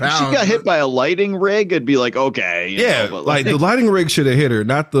 500 pounds. If she got hit by a lighting rig, it'd be like, okay. Yeah, like the lighting rig should have hit her,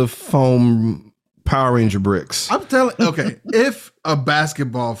 not the foam Power Ranger bricks. I'm telling, okay, if a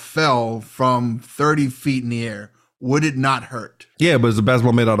basketball fell from 30 feet in the air, would it not hurt? Yeah, but it's a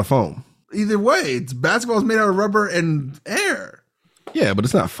basketball made out of foam. Either way, basketball's made out of rubber and air. Yeah, but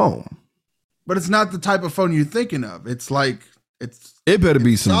it's not foam. But it's not the type of foam you're thinking of. It's like, it better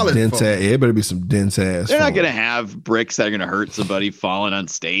be some dense ass. It better be some dense ass. They're not gonna have bricks that are gonna hurt somebody falling on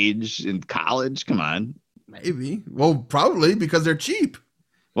stage in college. Come on. Maybe. Well, probably because they're cheap.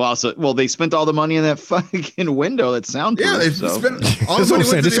 Well, they spent all the money in that fucking window that soundproof. Yeah, they spent all the money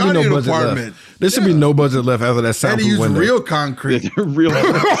went to the audio department. There should be no budget left after that soundproof window. They use real concrete.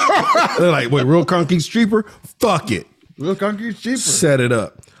 They're like, wait, real concrete's cheaper? Fuck it. Real concrete's cheaper. Set it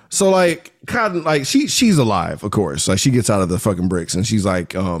up. So like Cotton, like she's alive, of course. Like she gets out of the fucking bricks and she's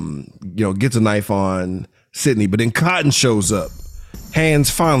like, gets a knife on Sydney. But then Cotton shows up, hands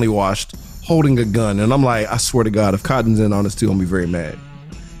finally washed, holding a gun. And I'm like, I swear to God, if Cotton's in on this too, I'm gonna be very mad.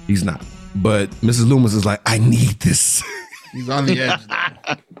 He's not. But Mrs. Loomis is like, I need this. He's on the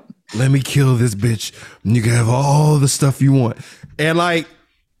edge. Let me kill this bitch. And you can have all the stuff you want. And like,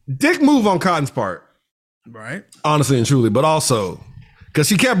 dick move on Cotton's part. Right. Honestly and truly. But also, because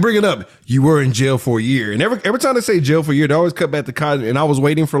she kept bringing up, you were in jail for a year. And every time they say jail for a year, they always cut back to Cotton. And I was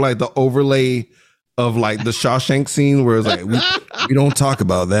waiting for like the overlay of like the Shawshank scene where it's like, we don't talk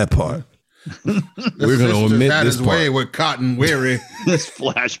about that part. We're going to omit this part. Way with Cotton weary. This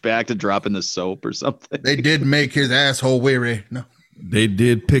flashback to dropping the soap or something. They did make his asshole weary. No. They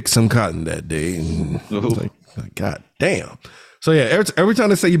did pick some cotton that day. And I was like, God damn. So yeah, every time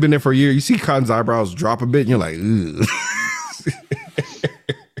they say you've been there for a year, you see Cotton's eyebrows drop a bit and you're like, ugh.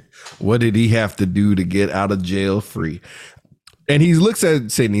 What did he have to do to get out of jail free? And he looks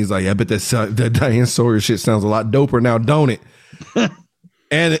at Sydney. He's like, I bet that Diane Sawyer shit sounds a lot doper now, don't it?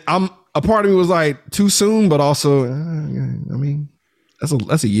 And a part of me was like, too soon, but also, I mean,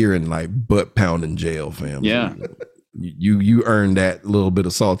 that's a year in like butt pounding jail, fam. Yeah. You earned that little bit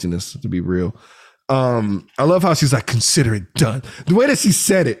of saltiness, to be real. I love how she's like, consider it done. The way that she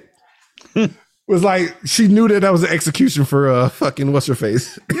said it was like she knew that was an execution for fucking what's her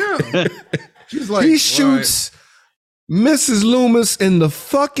face. Yeah. She's like, he shoots Mrs. Loomis in the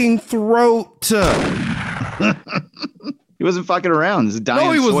fucking throat. He wasn't fucking around. This is Diane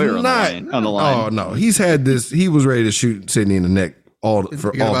no, he was Sawyer not on the line. Oh no, he's had this. He was ready to shoot Sydney in the neck about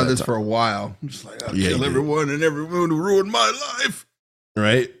this for a while. I'm just like, I'll kill everyone and everyone who ruined my life.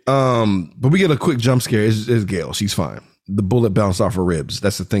 Right. But we get a quick jump scare. It's Gail. She's fine. The bullet bounced off her ribs.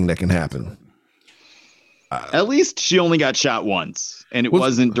 That's the thing that can happen. At least she only got shot once, and it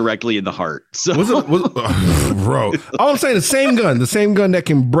wasn't directly in the heart. So, bro, all I'm saying, the same gun that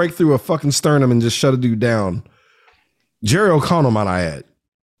can break through a fucking sternum and just shut a dude down. Jerry O'Connell, might I add.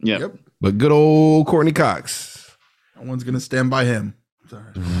 Yep. But good old Courtney Cox. No one's gonna stand by him.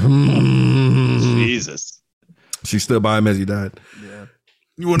 Sorry. Jesus. She stood by him as he died. Yeah.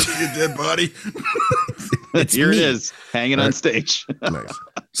 You want to see a dead body? Here it is, hanging on stage. Nice.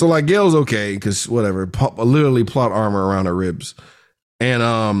 So like Gail's okay because whatever, literally plot armor around her ribs, and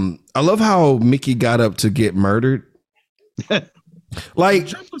I love how Mickey got up to get murdered. Like,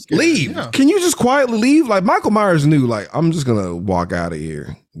 leave. Yeah. Can you just quietly leave? Like Michael Myers knew. Like, I'm just gonna walk out of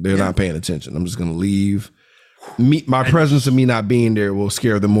here. They're not paying attention. I'm just gonna leave. My presence of me not being there will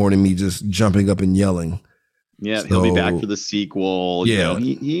scare them more than me just jumping up and yelling. Yeah, he'll be back for the sequel. Yeah,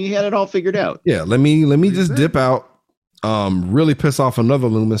 he had it all figured out. Yeah, let me just dip out. Really piss off another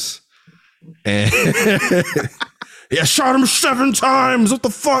Loomis, and yeah, shot him 7 times. What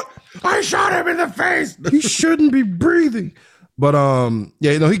the fuck? I shot him in the face. He shouldn't be breathing. But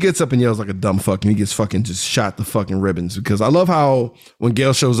yeah, he gets up and yells like a dumb fuck, and he gets fucking just shot the fucking ribbons. Because I love how when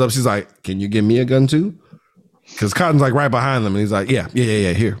Gail shows up, she's like, "Can you give me a gun too?" Because Cotton's like right behind them, and he's like, "Yeah,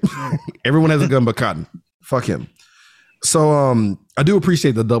 here." Everyone has a gun but Cotton. Fuck him. So I do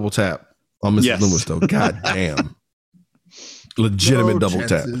appreciate the double tap on Mrs. Loomis though. God damn. Legitimate double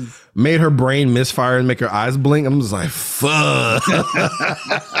tap. Made her brain misfire and make her eyes blink. I'm just like, fuck.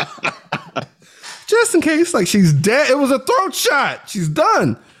 Just in case, like she's dead. It was a throat shot. She's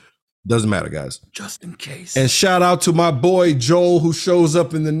done. Doesn't matter, guys. Just in case. And shout out to my boy Joel, who shows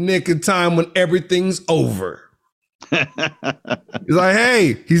up in the nick of time when everything's over. He's like,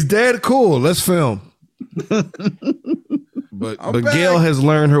 hey, he's dead. Cool. Let's film. But Gail has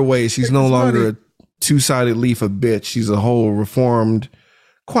learned her way. She's no longer a two-sided leaf of bitch. She's a whole reformed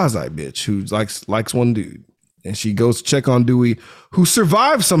quasi bitch who likes one dude. And she goes to check on Dewey, who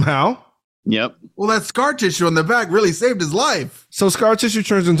survived somehow. Yep. Well, that scar tissue on the back really saved his life. So scar tissue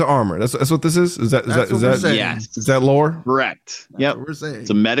turns into armor. That's what this is? Is that yes. Is that lore? Correct. Yep. We're saying. It's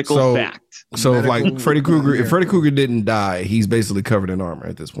a medical fact. So if like Freddy Krueger, if Freddy Krueger didn't die, he's basically covered in armor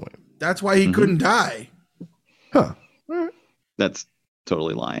at this point. That's why he couldn't die. Huh. That's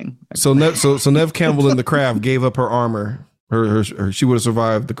totally lying. So Nev Campbell in The Craft gave up her armor. Her she would have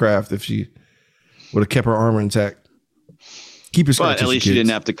survived The Craft if she would have kept her armor intact. Keep your But at least she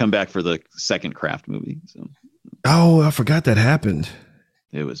didn't have to come back for the second Craft movie. So. Oh, I forgot that happened.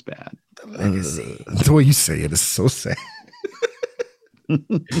 It was bad. The way you say it is so sad.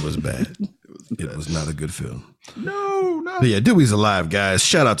 It was bad. It was not a good film. No. But yeah, Dewey's alive, guys.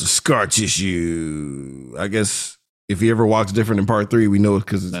 Shout out to Scar Tissue. I guess if he ever walks different in part 3, we know it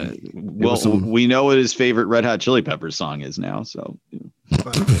because we know what his favorite Red Hot Chili Peppers song is now. So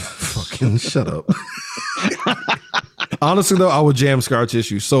fucking shut up. Honestly, though, I would jam Scar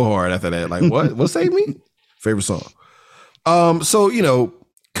Tissue so hard after that. Like, what saved me? Favorite song. So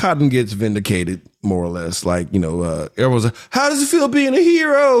Cotton gets vindicated more or less. Like, everyone's like, how does it feel being a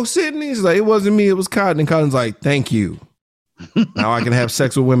hero, Sydney? He's like, it wasn't me, it was Cotton. And Cotton's like, thank you. Now I can have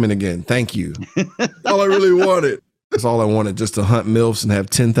sex with women again. Thank you. All I really wanted. That's all I wanted, just to hunt MILFs and have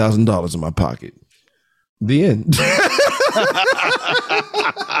 $10,000 in my pocket. The end.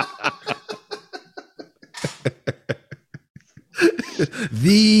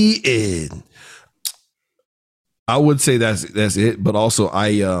 The end. I would say that's it, but also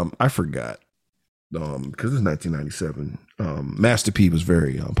I forgot because it's 1997. Master P was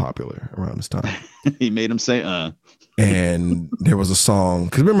very popular around this time. He made him say and there was a song,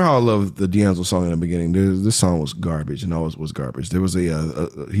 because remember how I loved the D'Angelo song in the beginning. This song was garbage and always was garbage. There was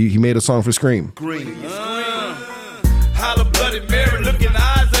he made a song for Scream. Holla Bloody Mary, look in the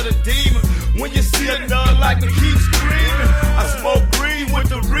eyes of the demon. When you see a nun like to keep screaming, I smoke green with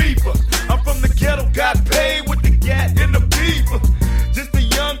the reaper. I'm from the ghetto, got paid with the gat and the beaver. Just a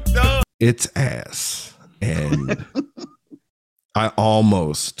young thug. It's ass. And I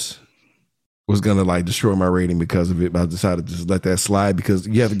almost was gonna like destroy my rating because of it, but I decided to just let that slide because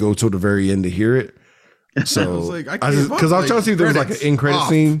you have to go to the very end to hear it. So because I was trying to see if there was like an end credit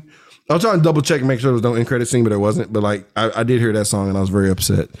scene. I was trying to double check and make sure there was no end credit scene, but there wasn't. But like I did hear that song and I was very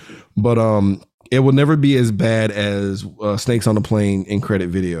upset. But it will never be as bad as Snakes on the Plane end credit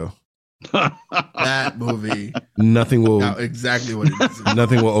video. That movie. Nothing will exactly what it is.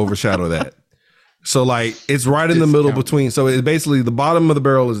 Nothing will overshadow that. So like it's right in the middle between. So it's basically the bottom of the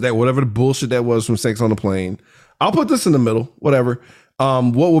barrel is that whatever the bullshit that was from Snakes on the Plane. I'll put this in the middle, whatever.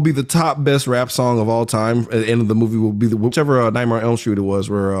 What will be the top best rap song of all time at the end of the movie will be whichever Nightmare on Elm Street it was,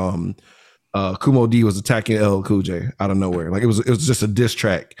 where Kumo D was attacking LL Cool J out of nowhere. Like it was just a diss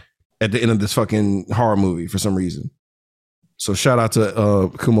track at the end of this fucking horror movie for some reason. So shout out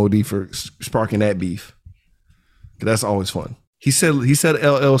to Kumo D for sparking that beef. That's always fun. He said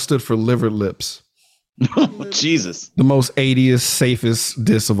LL stood for liver lips. Jesus. The most 80th, safest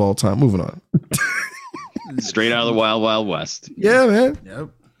diss of all time. Moving on. Straight out of the Wild Wild West. Yeah, man. Yep.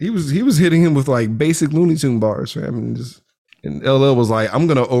 He was hitting him with like basic Looney Tune bars, fam. And LL was like, I'm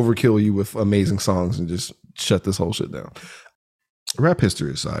gonna overkill you with amazing songs and just shut this whole shit down. Rap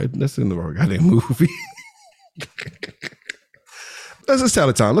history aside, that's the end of our goddamn movie. Let's just out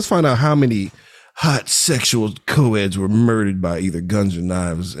of time. Let's find out how many hot sexual co-eds were murdered by either guns or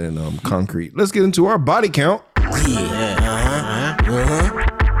knives and concrete. Let's get into our body count.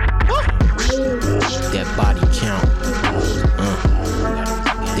 That body count.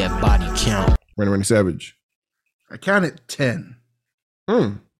 That body count. Randy Savage. I counted 10.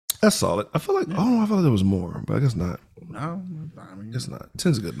 That's solid. I feel like I thought there was more, but I guess not. No, I mean, It's not.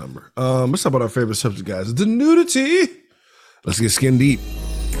 10's a good number. Let's talk about our favorite subject, guys. The nudity. Let's get skin deep.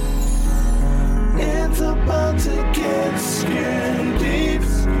 It's about to get skin deep.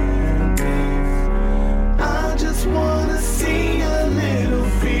 I just wanna see a little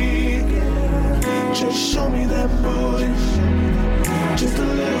feet. Just show me that booty. Just a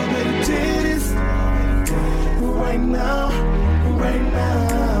little bit of titties. Right now, right now.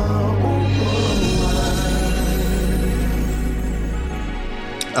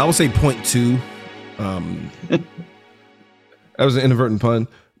 I would say 0.2. That was an inadvertent pun,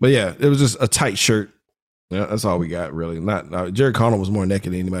 but yeah, it was just a tight shirt. Yeah, that's all we got, really. Not Jerry Connell was more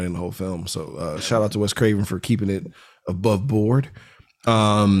naked than anybody in the whole film. So shout out to Wes Craven for keeping it above board.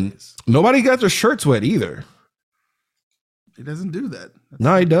 Nobody got their shirts wet either. he doesn't do that.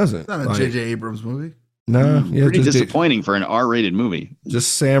 No, he doesn't. It's not a J.J. Abrams movie. No, yeah, Pretty just disappointing for an R-rated movie.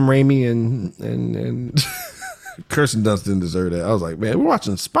 Just Sam Raimi and Kirsten Dunst didn't deserve that. I was like, man, we're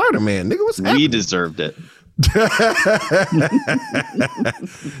watching Spider-Man, nigga. What's happening? We deserved it. It's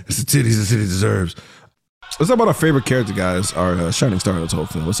the titties the city deserves. Let's talk about our favorite character, guys. Our shining star in this whole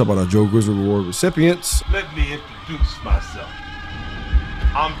film. Let's talk about our Joe Grizzly Award recipients. Let me introduce myself.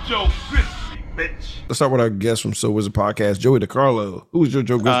 I'm Joe Grizzly, bitch. Let's start with our guest from So Wizard Podcast, Joey Dicarlo. Who was your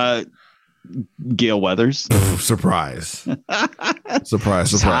Joe Grizzly? Gail Weathers. Surprise.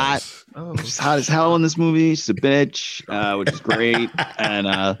 Surprise. Hot. She's hot as hell in this movie. She's a bitch, which is great. And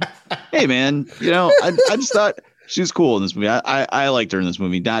hey, man, I just thought she was cool in this movie. I liked her in this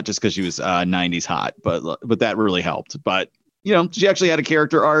movie, not just because she was 90s hot, but that really helped. But she actually had a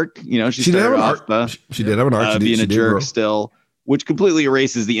character arc. She did have started an off arc. She did have an arc. Being a jerk still, which completely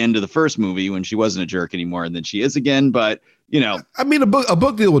erases the end of the first movie when she wasn't a jerk anymore, and then she is again. But I mean, a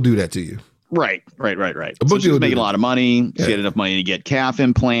book deal will do that to you. Right. A book So she deal was making did a lot of money. Yeah. She had enough money to get calf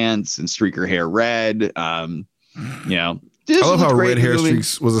implants and streak her hair red. I love how red hair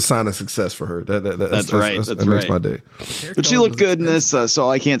streaks was a sign of success for her. That's right. That makes my day. But she looked good in this, so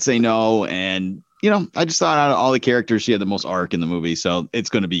I can't say no. And I just thought out of all the characters, she had the most arc in the movie, so it's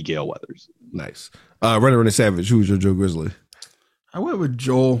going to be Gail Weathers. Nice. Rennie Savage. Who was your Joe Grizzly? I went with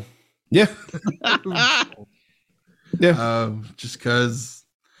Joel. Yeah. Just because.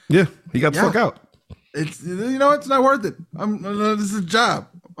 Yeah, he got the fuck out. It's it's not worth it. This is a job.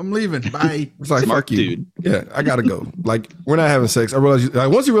 I'm leaving. Bye. It's like, Smart fuck you. dude. Yeah, I gotta go. Like, we're not having sex. I realized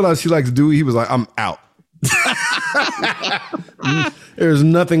once he realized she likes Dewey, he was like, I'm out. There's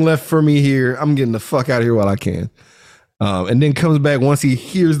nothing left for me here. I'm getting the fuck out of here while I can. And then comes back once he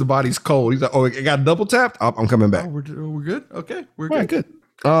hears the body's cold. He's like, oh, it got double tapped. I'm coming back. Oh, we're good. Okay, we're All right, good.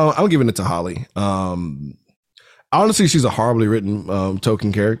 good. I'm giving it to Holly. Honestly, she's a horribly written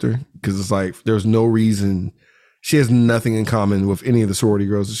token character because it's like there's no reason. She has nothing in common with any of the sorority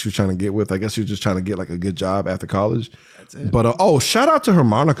girls that she was trying to get with. I guess she was just trying to get like a good job after college. That's it. But shout out to her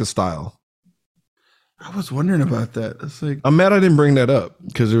Monica style. I was wondering about that. It's like I'm mad I didn't bring that up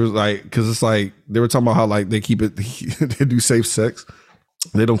because it's like they were talking about how like they keep it, they do safe sex.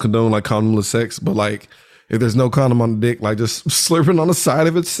 They don't condone like condomless sex, but like if there's no condom on the dick, like just slurping on the side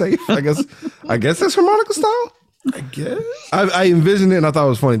of it's safe. I guess that's her Monica style. I guess I envisioned it and I thought it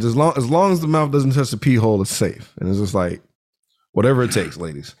was funny. Just as long as the mouth doesn't touch the pee hole, it's safe. And it's just like whatever it takes,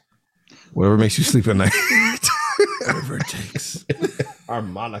 ladies. Whatever makes you sleep at night. whatever it takes. Our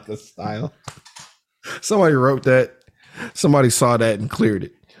Monica style. Somebody wrote that. Somebody saw that and cleared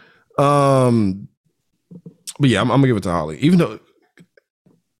it. But yeah, I'm gonna give it to Holly. Even though,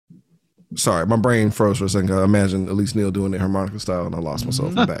 sorry, my brain froze for a second. I imagined Elise Neal doing it harmonica style, and I lost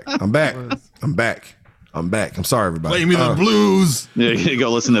myself. I'm back. I'm sorry, everybody. Play me the blues. Yeah, you gonna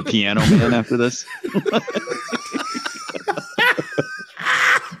go listen to Piano Man after this.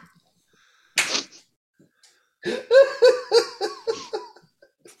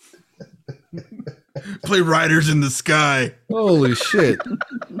 play Riders in the Sky. Holy shit.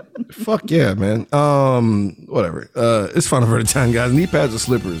 Fuck yeah, man. Whatever. It's Final Verdict time, guys. Knee pads or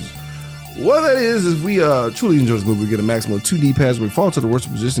slippers. What that is we truly enjoy this movie. We get a maximum of 2 knee pads. We fall to the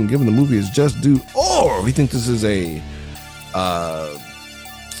worst position given the movie is just due, or we think this is a I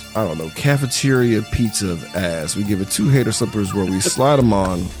don't know, cafeteria pizza of ass. We give it 2 hater slippers where we slide them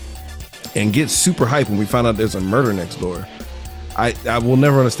on and get super hype when we find out there's a murder next door. I will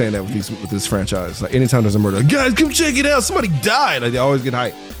never understand that with this franchise. Like anytime there's a murder, guys, come check it out. Somebody died. Like they always get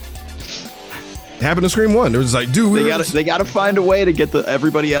hype. It happened to Scream 1. They're just like, dude, they gotta find a way to get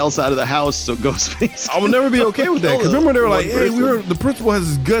everybody else out of the house so Ghostface. I will never be okay with that. Because remember they were like, hey, the principal has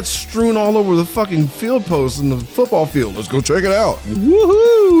his guts strewn all over the fucking field post in the football field. Let's go check it out.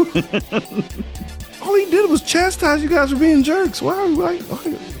 Woohoo! All he did was chastise you guys for being jerks. Why are we like,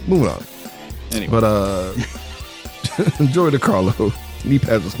 okay, moving on. Anyway. But enjoy Dicarlo. Knee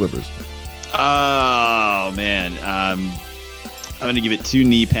pads and slippers. Oh man. I'm gonna give it 2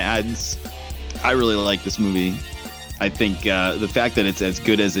 knee pads. I really like this movie. I think the fact that it's as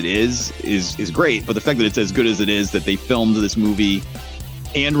good as it is great, but the fact that it's as good as it is, that they filmed this movie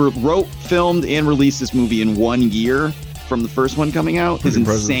and filmed and released this movie in 1 year from the first one coming out is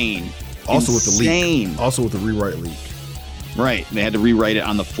insane. Also with the leak. Also with the rewrite leak. Right. They had to rewrite it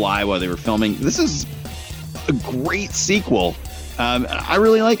on the fly while they were filming. This is a great sequel. I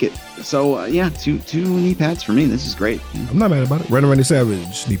really like it. So, yeah, two knee pads for me. This is great. I'm not mad about it. Randy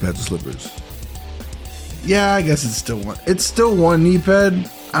Savage, knee pads and slippers. Yeah, I guess it's still one. It's still 1 knee pad.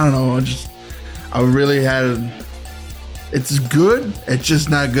 I don't know. It's good. It's just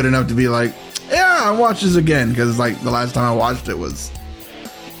not good enough to be like, yeah, I'll watch this again. Because like the last time I watched it was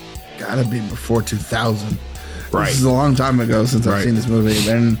gotta be before 2000. Right. This is a long time ago since I've seen this movie.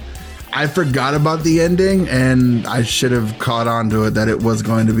 And I forgot about the ending, and I should have caught on to it that it was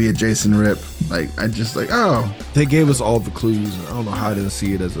going to be a Jason Rip. Like, I just like, oh. They gave us all the clues. I don't know how I didn't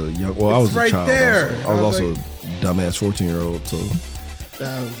see it as a young. Well, I was a child. There. I was also a dumbass 14-year-old. So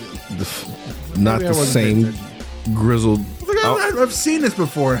not the same grizzled. I've seen this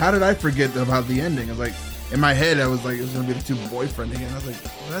before. How did I forget about the ending? I was like, in my head, I was like, it was gonna be the 2 boyfriend again. I was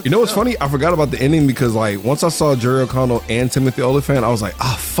like, you know what's funny? I forgot about the ending because like once I saw Jerry O'Connell and Timothy Olyphant, I was like,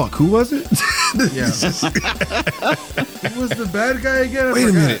 oh fuck, who was it? Yeah. Who was the bad guy again? Wait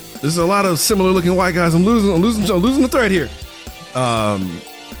a minute. There's a lot of similar looking white guys. I'm losing the thread here.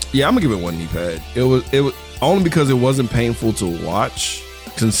 Yeah, I'm gonna give it 1 knee pad. It was only because it wasn't painful to watch,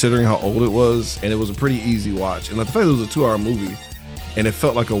 considering how old it was, and it was a pretty easy watch. And like the fact that it was a 2-hour movie, and it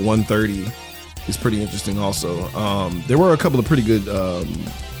felt like a 1:30. Is pretty interesting also. There were a couple of pretty good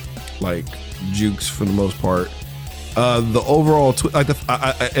like jukes for the most part. The overall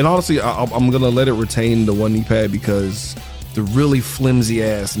and honestly I'm gonna let it retain the 1 knee pad because the really flimsy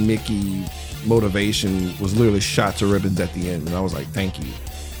ass Mickey motivation was literally shot to ribbons at the end, and I was like, thank you.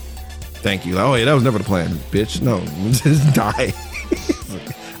 Like, oh yeah, that was never the plan, bitch. No, just die.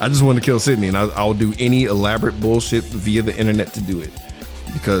 I just wanted to kill Sydney, and I'll do any elaborate bullshit via the internet to do it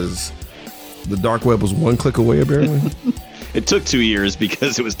because the dark web was 1 click away, apparently. It took 2 years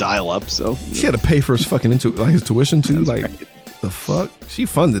because it was dial-up, so. She had to pay for his fucking his tuition, too. Like, the fuck? She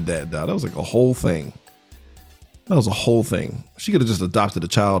funded that, dog. That was like a whole thing. She could have just adopted a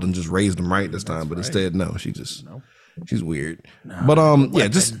child and just raised him right this time, but instead, no. She's weird. No, but, yeah,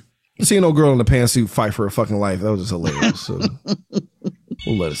 just seeing old girl in the pantsuit fight for her fucking life, that was just hilarious. So,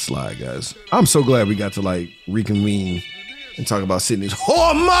 we'll let it slide, guys. I'm so glad we got to, like, reconvene and talk about Sydney's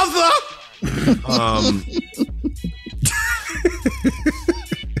whore mother!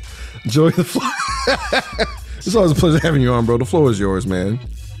 Joey the floor. It's always a pleasure having you on, bro. The floor is yours, man.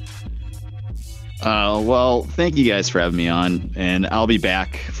 Well, thank you guys for having me on, and I'll be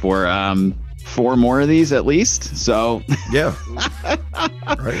back for 4 more of these at least. So yeah.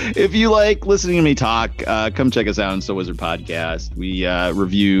 Right. If you like listening to me talk, come check us out on So Wizard Podcast. We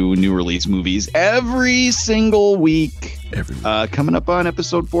review new release movies every single week. Coming up on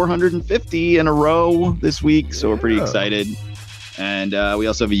episode 450 in a row this week, so we're pretty excited. And we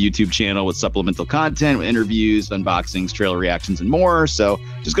also have a YouTube channel with supplemental content, with interviews, unboxings, trailer reactions, and more. So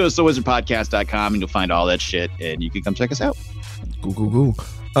just go to SoWizardPodcast.com and you'll find all that shit, and you can come check us out. Cool. What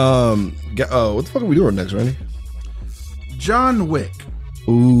the fuck are we doing next, Randy? John Wick.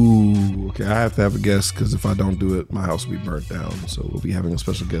 Ooh, okay. I have to have a guest because if I don't do it, my house will be burnt down. So we'll be having a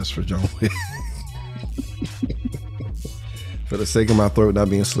special guest for John Wick. For the sake of my throat not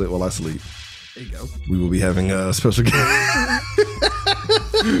being slit while I sleep. There you go. We will be having a special guest.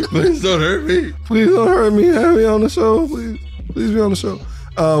 Please don't hurt me. Please don't hurt me. Have me on the show. Please be on the show.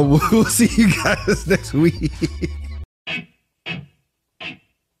 We'll see you guys next week.